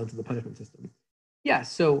or violence of the punishment system. Yeah,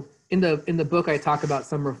 so in the book, I talk about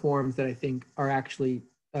some reforms that I think are actually,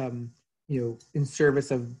 in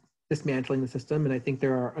service of dismantling the system, and I think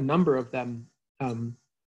there are a number of them.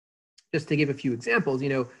 Just to give a few examples,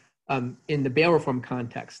 in the bail reform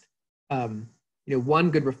context,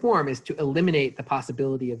 one good reform is to eliminate the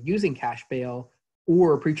possibility of using cash bail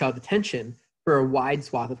or pretrial detention for a wide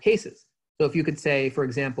swath of cases. So if you could say, for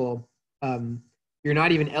example, you're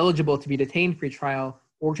not even eligible to be detained pretrial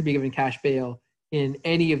or to be given cash bail in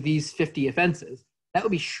any of these 50 offenses, that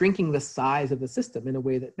would be shrinking the size of the system in a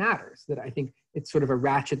way that matters, that I think it's sort of a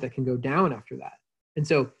ratchet that can go down after that. And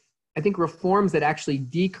so I think reforms that actually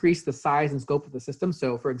decrease the size and scope of the system,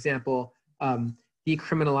 so for example,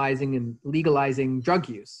 decriminalizing and legalizing drug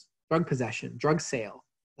use, drug possession, drug sale,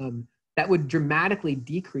 that would dramatically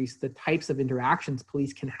decrease the types of interactions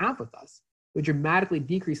police can have with us. It would dramatically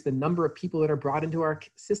decrease the number of people that are brought into our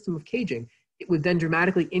system of caging. It would then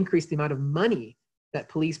dramatically increase the amount of money that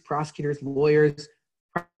police, prosecutors, lawyers,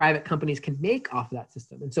 private companies can make off of that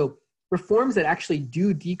system. And so reforms that actually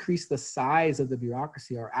do decrease the size of the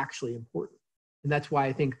bureaucracy are actually important. And that's why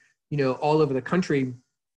I think, all over the country,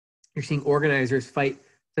 you're seeing organizers fight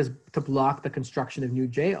to block the construction of new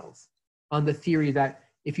jails on the theory that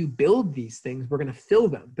if you build these things, we're going to fill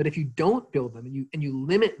them. But if you don't build them and you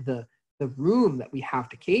limit the room that we have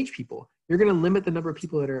to cage people, you're going to limit the number of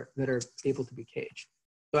people that are able to be caged.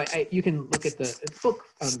 So you can look at the book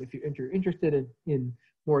if you're interested in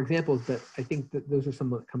more examples, but I think that those are some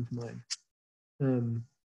that come to mind.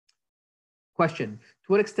 Question: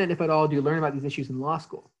 to what extent, if at all, do you learn about these issues in law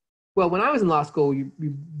school? Well, when I was in law school, we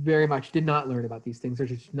very much did not learn about these things. They're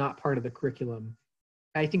just not part of the curriculum.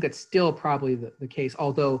 I think that's still probably the case,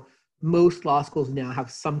 although most law schools now have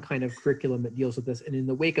some kind of curriculum that deals with this. And in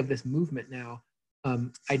the wake of this movement now,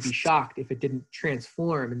 I'd be shocked if it didn't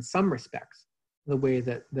transform in some respects the way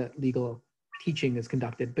that legal teaching is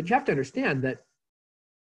conducted. But you have to understand that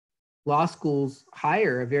law schools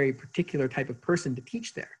hire a very particular type of person to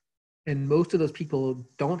teach there. And most of those people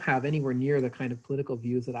don't have anywhere near the kind of political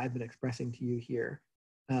views that I've been expressing to you here.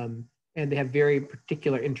 And they have very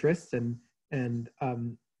particular interests and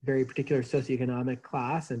very particular socioeconomic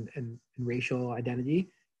class and racial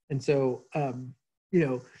identity. And so,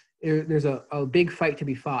 there's a big fight to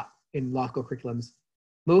be fought in law school curriculums.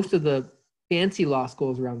 Most of the fancy law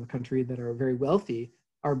schools around the country that are very wealthy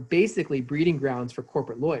are basically breeding grounds for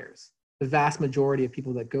corporate lawyers. The vast majority of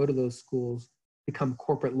people that go to those schools become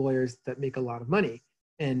corporate lawyers that make a lot of money.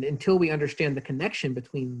 And until we understand the connection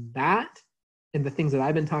between that and the things that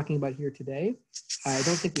I've been talking about here today, I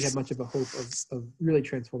don't think we have much of a hope of really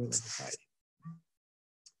transforming our society.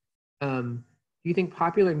 Do you think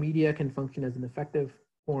popular media can function as an effective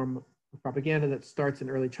form of propaganda that starts in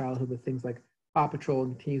early childhood with things like Paw Patrol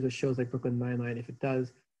and continues with shows like Brooklyn Nine-Nine? If it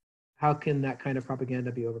does, how can that kind of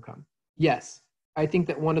propaganda be overcome? Yes, I think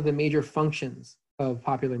that one of the major functions of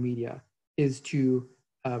popular media is to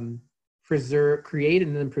create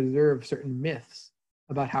and then preserve certain myths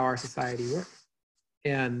about how our society works.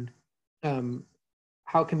 And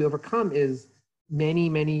how it can be overcome is many,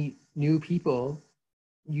 many new people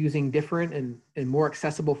using different and more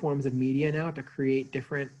accessible forms of media now to create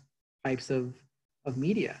different types of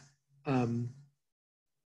media.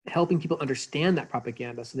 Helping people understand that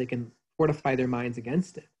propaganda so they can fortify their minds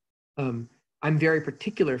against it. I'm very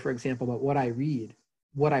particular, for example, about what I read,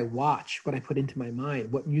 what I watch, what I put into my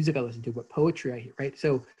mind, what music I listen to, what poetry I hear, right?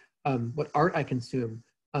 So what art I consume.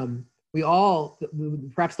 We all,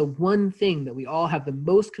 perhaps the one thing that we all have the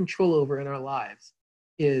most control over in our lives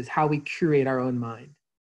is how we curate our own mind,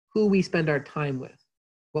 who we spend our time with,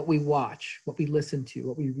 what we watch, what we listen to,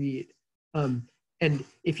 what we read. And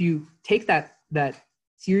if you take that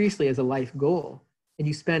seriously as a life goal, and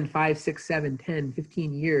you spend 5, 6, 7, 10,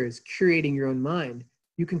 15 years curating your own mind,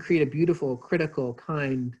 you can create a beautiful, critical,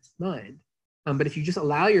 kind mind. But if you just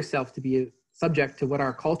allow yourself to be subject to what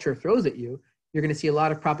our culture throws at you, you're going to see a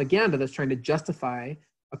lot of propaganda that's trying to justify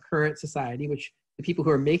a current society, which the people who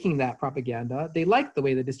are making that propaganda, they like the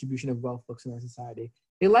way the distribution of wealth looks in our society.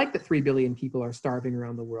 They like that 3 billion people are starving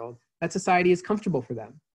around the world. That society is comfortable for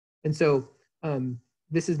them. And so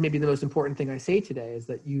this is maybe the most important thing I say today, is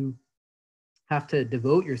that you have to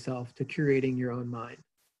devote yourself to curating your own mind.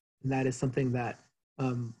 And that is something that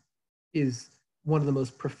is one of the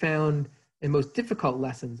most profound and most difficult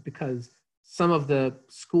lessons, because some of the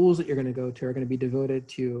schools that you're going to go to are going to be devoted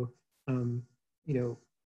to,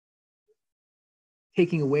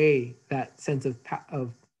 taking away that sense of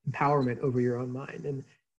empowerment over your own mind.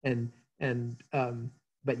 And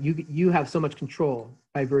but you have so much control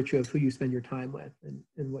by virtue of who you spend your time with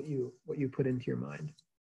and what you put into your mind.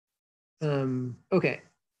 Okay.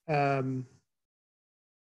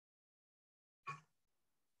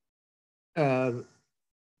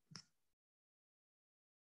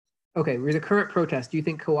 Okay, with the current protest, do you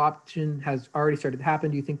think co-option has already started to happen?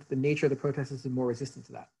 Do you think that the nature of the protests is more resistant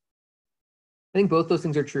to that? I think both those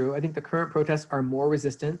things are true. I think the current protests are more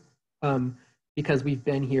resistant because we've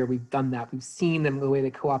been here, we've done that, we've seen them the way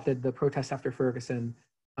they co-opted the protests after Ferguson,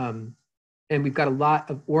 and we've got a lot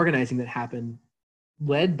of organizing that happened,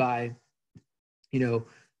 led by, the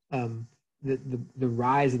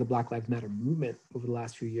rise of the Black Lives Matter movement over the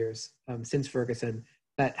last few years since Ferguson,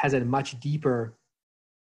 that has a much deeper,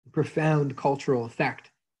 profound cultural effect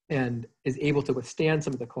and is able to withstand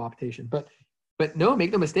some of the co-optation. But no,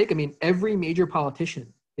 make no mistake. I mean, every major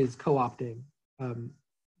politician is co-opting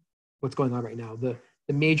what's going on right now. The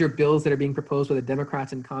major bills that are being proposed by the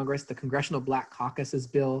Democrats in Congress, the Congressional Black Caucus's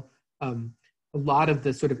bill, a lot of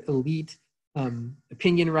the sort of elite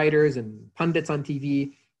opinion writers and pundits on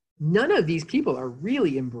TV, none of these people are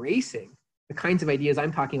really embracing the kinds of ideas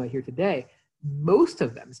I'm talking about here today. Most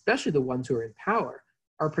of them, especially the ones who are in power,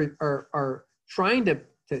 are trying to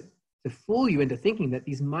fool you into thinking that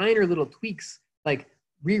these minor little tweaks, like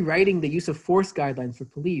rewriting the use of force guidelines for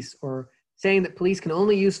police, or saying that police can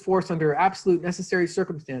only use force under absolute necessary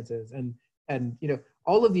circumstances, and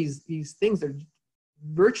all of these things are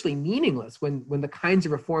virtually meaningless when the kinds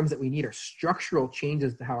of reforms that we need are structural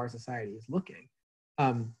changes to how our society is looking.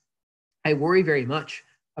 I worry very much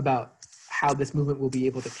about how this movement will be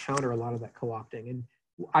able to counter a lot of that co-opting. And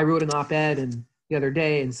I wrote an op-ed the other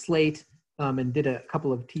day in Slate and did a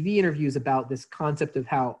couple of TV interviews about this concept of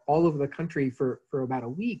how all over the country for about a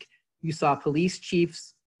week, you saw police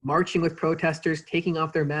chiefs marching with protesters, taking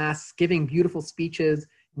off their masks, giving beautiful speeches,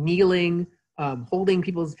 kneeling, holding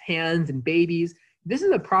people's hands and babies. This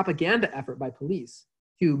is a propaganda effort by police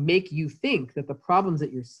to make you think that the problems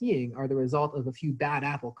that you're seeing are the result of a few bad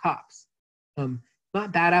apple cops.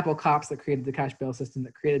 Not bad apple cops that created the cash bail system,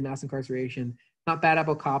 that created mass incarceration, not bad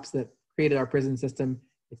apple cops that created our prison system.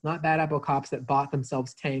 It's not bad apple cops that bought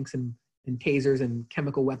themselves tanks and tasers and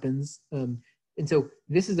chemical weapons. And so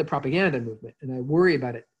this is a propaganda movement, and I worry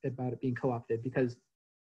about it being co-opted, because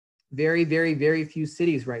very, very, very few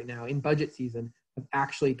cities right now in budget season have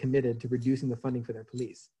actually committed to reducing the funding for their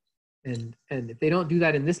police. And if they don't do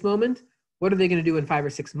that in this moment, what are they going to do in 5 or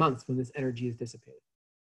 6 months when this energy is dissipated?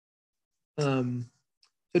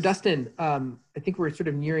 So Dustin, I think we're sort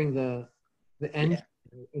of nearing the end. Yeah.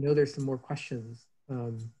 I know there's some more questions,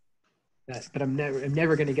 but I'm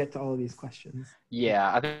never going to get to all of these questions.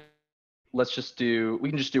 Yeah, I think we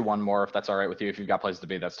can just do one more if that's all right with you. If you've got places to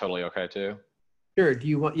be, that's totally okay too. Sure. Do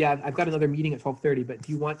you want? Yeah, I've got another meeting at 12:30. But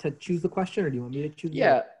do you want to choose the question, or do you want me to choose?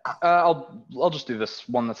 Yeah, I'll just do this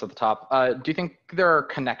one that's at the top. Do you think there are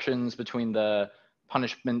connections between the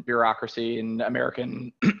punishment bureaucracy in the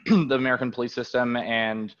American police system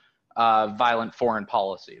and violent foreign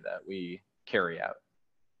policy that we carry out?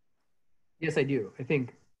 Yes, I do. I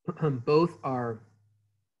think both are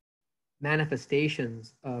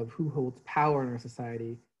manifestations of who holds power in our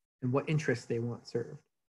society and what interests they want served.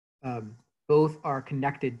 Both are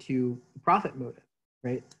connected to the profit motive,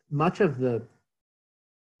 right? Much of the,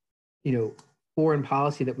 foreign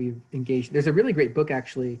policy that we've engaged. There's a really great book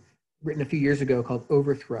actually written a few years ago called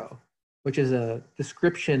Overthrow, which is a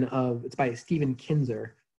description of, it's by Stephen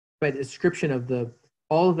Kinzer, but a description of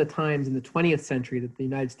all of the times in the 20th century that the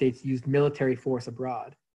United States used military force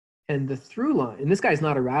abroad. And the through line, and this guy's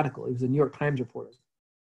not a radical, he was a New York Times reporter,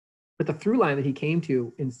 but the through line that he came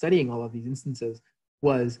to in studying all of these instances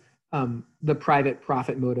was the private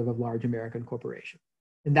profit motive of large American corporations.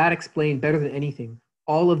 And that explained better than anything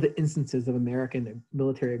all of the instances of American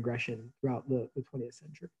military aggression throughout the 20th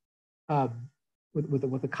century,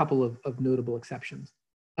 with a couple of notable exceptions.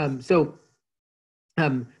 So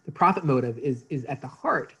the profit motive is at the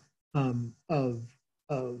heart of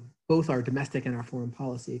both our domestic and our foreign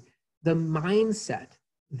policy. The mindset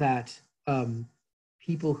that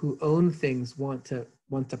people who own things want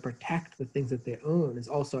to protect the things that they own is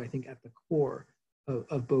also, I think, at the core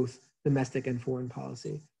of both domestic and foreign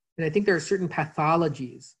policy. And I think there are certain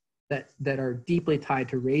pathologies that are deeply tied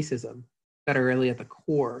to racism that are really at the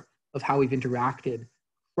core of how we've interacted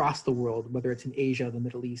across the world, whether it's in Asia, the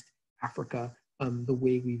Middle East, Africa, the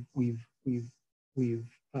way we've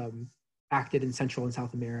acted in Central and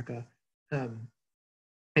South America.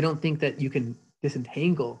 I don't think that you can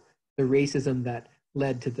disentangle the racism that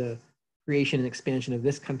led to the creation and expansion of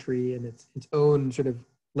this country and its own sort of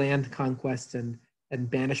land conquests and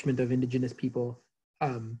banishment of indigenous people,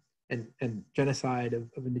 and genocide of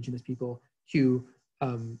indigenous people to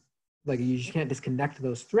like you just can't disconnect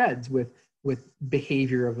those threads with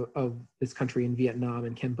behavior of this country in Vietnam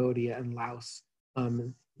and Cambodia and Laos,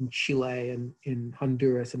 in Chile and in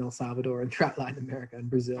Honduras and El Salvador and throughout Latin America and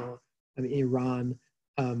Brazil, I mean, Iran,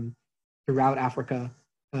 throughout Africa.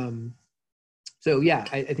 So yeah,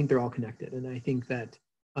 I think they're all connected. And I think that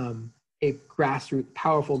a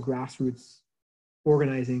powerful grassroots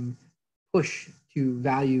organizing push to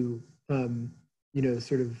value,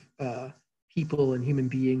 sort of people and human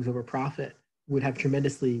beings over profit would have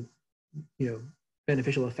tremendously,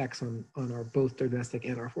 beneficial effects on our both domestic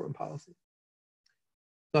and our foreign policy.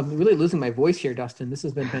 So I'm really losing my voice here, Dustin. This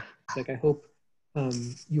has been fantastic. I hope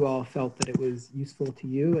you all felt that it was useful to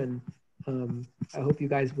you, and I hope you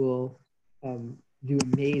guys will do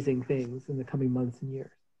amazing things in the coming months and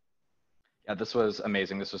years. Yeah, this was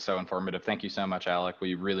amazing. This was so informative. Thank you so much, Alec.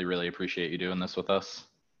 We really, really appreciate you doing this with us.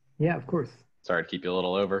 Yeah, of course. Sorry to keep you a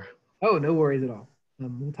little over. Oh, no worries at all.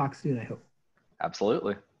 We'll talk soon, I hope.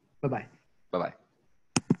 Absolutely. Bye-bye. Bye-bye.